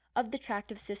 FMEA, of the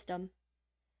tractive system.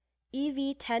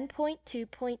 EV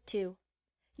 10.2.2.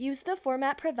 Use the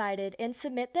format provided and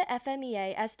submit the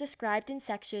FMEA as described in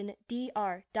Section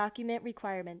DR, Document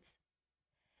Requirements.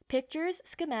 Pictures,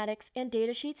 schematics, and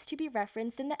datasheets to be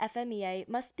referenced in the FMEA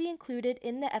must be included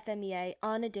in the FMEA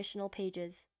on additional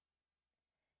pages.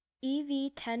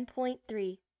 EV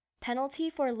 10.3. Penalty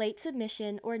for late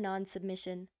submission or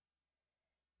non-submission.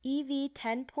 EV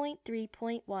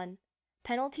 10.3.1.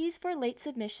 Penalties for late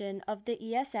submission of the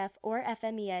ESF or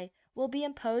FMEA will be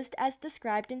imposed as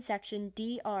described in Section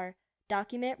DR,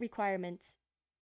 Document Requirements.